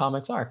like what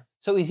comics are.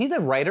 So is he the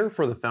writer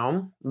for the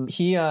film?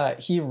 He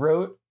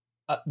wrote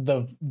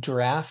the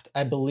draft.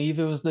 I believe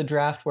it was the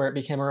draft where it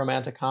became a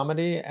romantic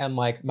comedy, and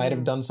like might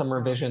have done some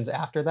revisions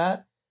after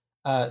that.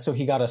 So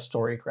he got a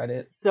story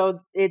credit.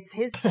 So it's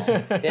his fault.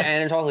 Yeah,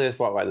 and it's also his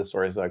fault why the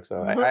story sucks. So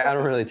I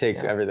don't really take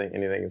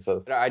anything.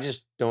 So I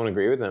just don't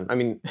agree with him. I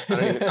mean,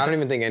 I don't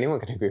even think anyone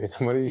can agree with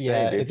him. What is he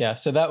saying, dude? Yeah.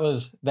 So that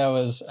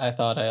was I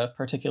thought a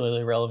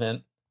particularly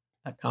relevant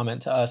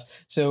comment to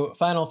us. So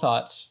final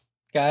thoughts,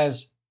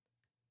 guys.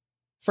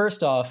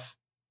 First off,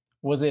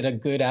 was it a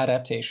good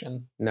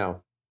adaptation?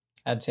 No.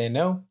 I'd say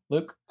no.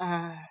 Luke?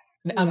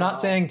 I'm not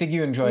saying did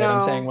you enjoy it.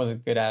 I'm saying was it a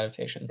good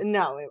adaptation?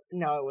 No, it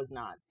was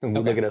not.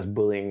 Look at us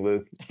bullying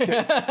Luke.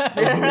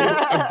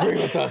 Agree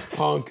with us,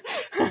 punk.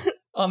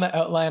 On the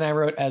outline, I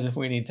wrote as if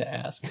we need to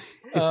ask.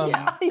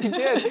 Yeah, you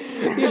did.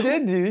 You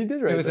did, dude. You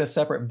did right. It was a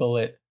separate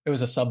bullet. It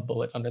was a sub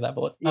bullet under that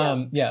bullet.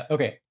 Yeah.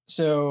 Okay.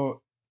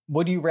 So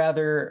would you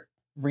rather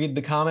read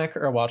the comic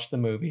or watch the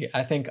movie?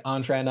 I think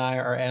Andre and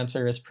our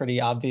answer is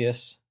pretty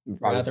obvious.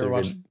 Rather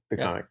watch the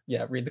comic.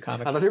 Yeah, read the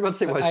comic. I thought you were about to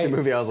say watch the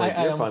movie. I was like,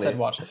 I you're almost funny. said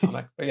watch the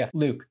comic, but yeah,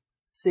 Luke.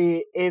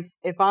 See, if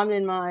I'm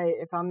in my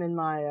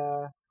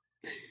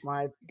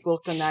my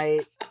Brooklyn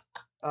Night,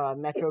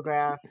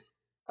 Metrograph,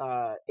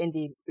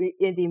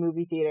 indie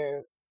movie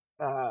theater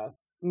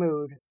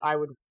mood, I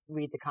would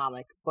read the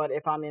comic. But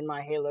if I'm in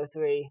my Halo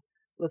 3,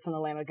 listen to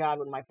Lamb of God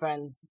with my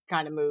friends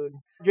kind of mood,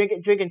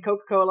 drinking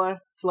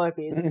Coca-Cola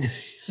Slurpees,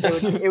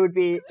 it would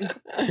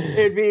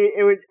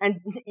and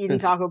eating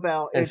Taco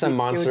Bell and some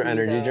Monster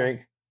Energy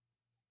drink.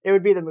 It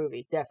would be the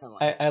movie,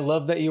 definitely. I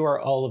love that you are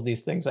all of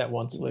these things at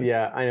once, Luke.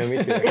 Yeah, I know,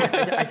 me too.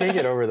 I can't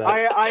get over that.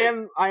 I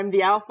am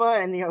the alpha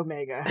and the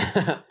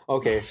omega.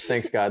 Okay,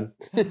 thanks God.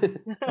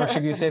 Or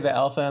should you say the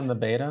alpha and the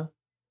beta?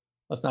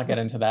 Let's not get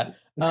into that.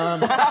 Oh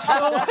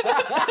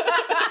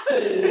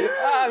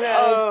man,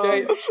 that's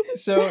great.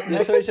 So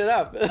switch it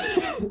up.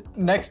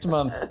 Next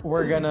month,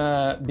 we're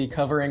gonna be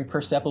covering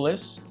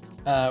Persepolis.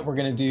 We're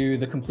gonna do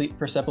the Complete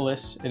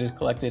Persepolis. It is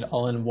collected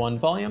all in one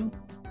volume.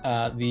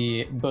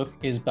 The book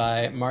is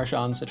by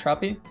Marjan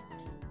Satrapi.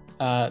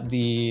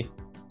 The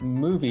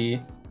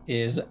movie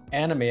is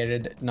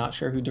animated. Not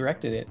sure who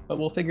directed it, but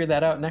we'll figure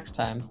that out next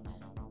time.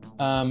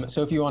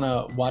 So if you want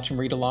to watch and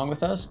read along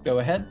with us, go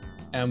ahead.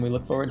 And we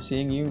look forward to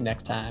seeing you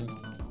next time.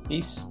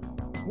 Peace.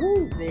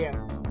 Woo. See ya.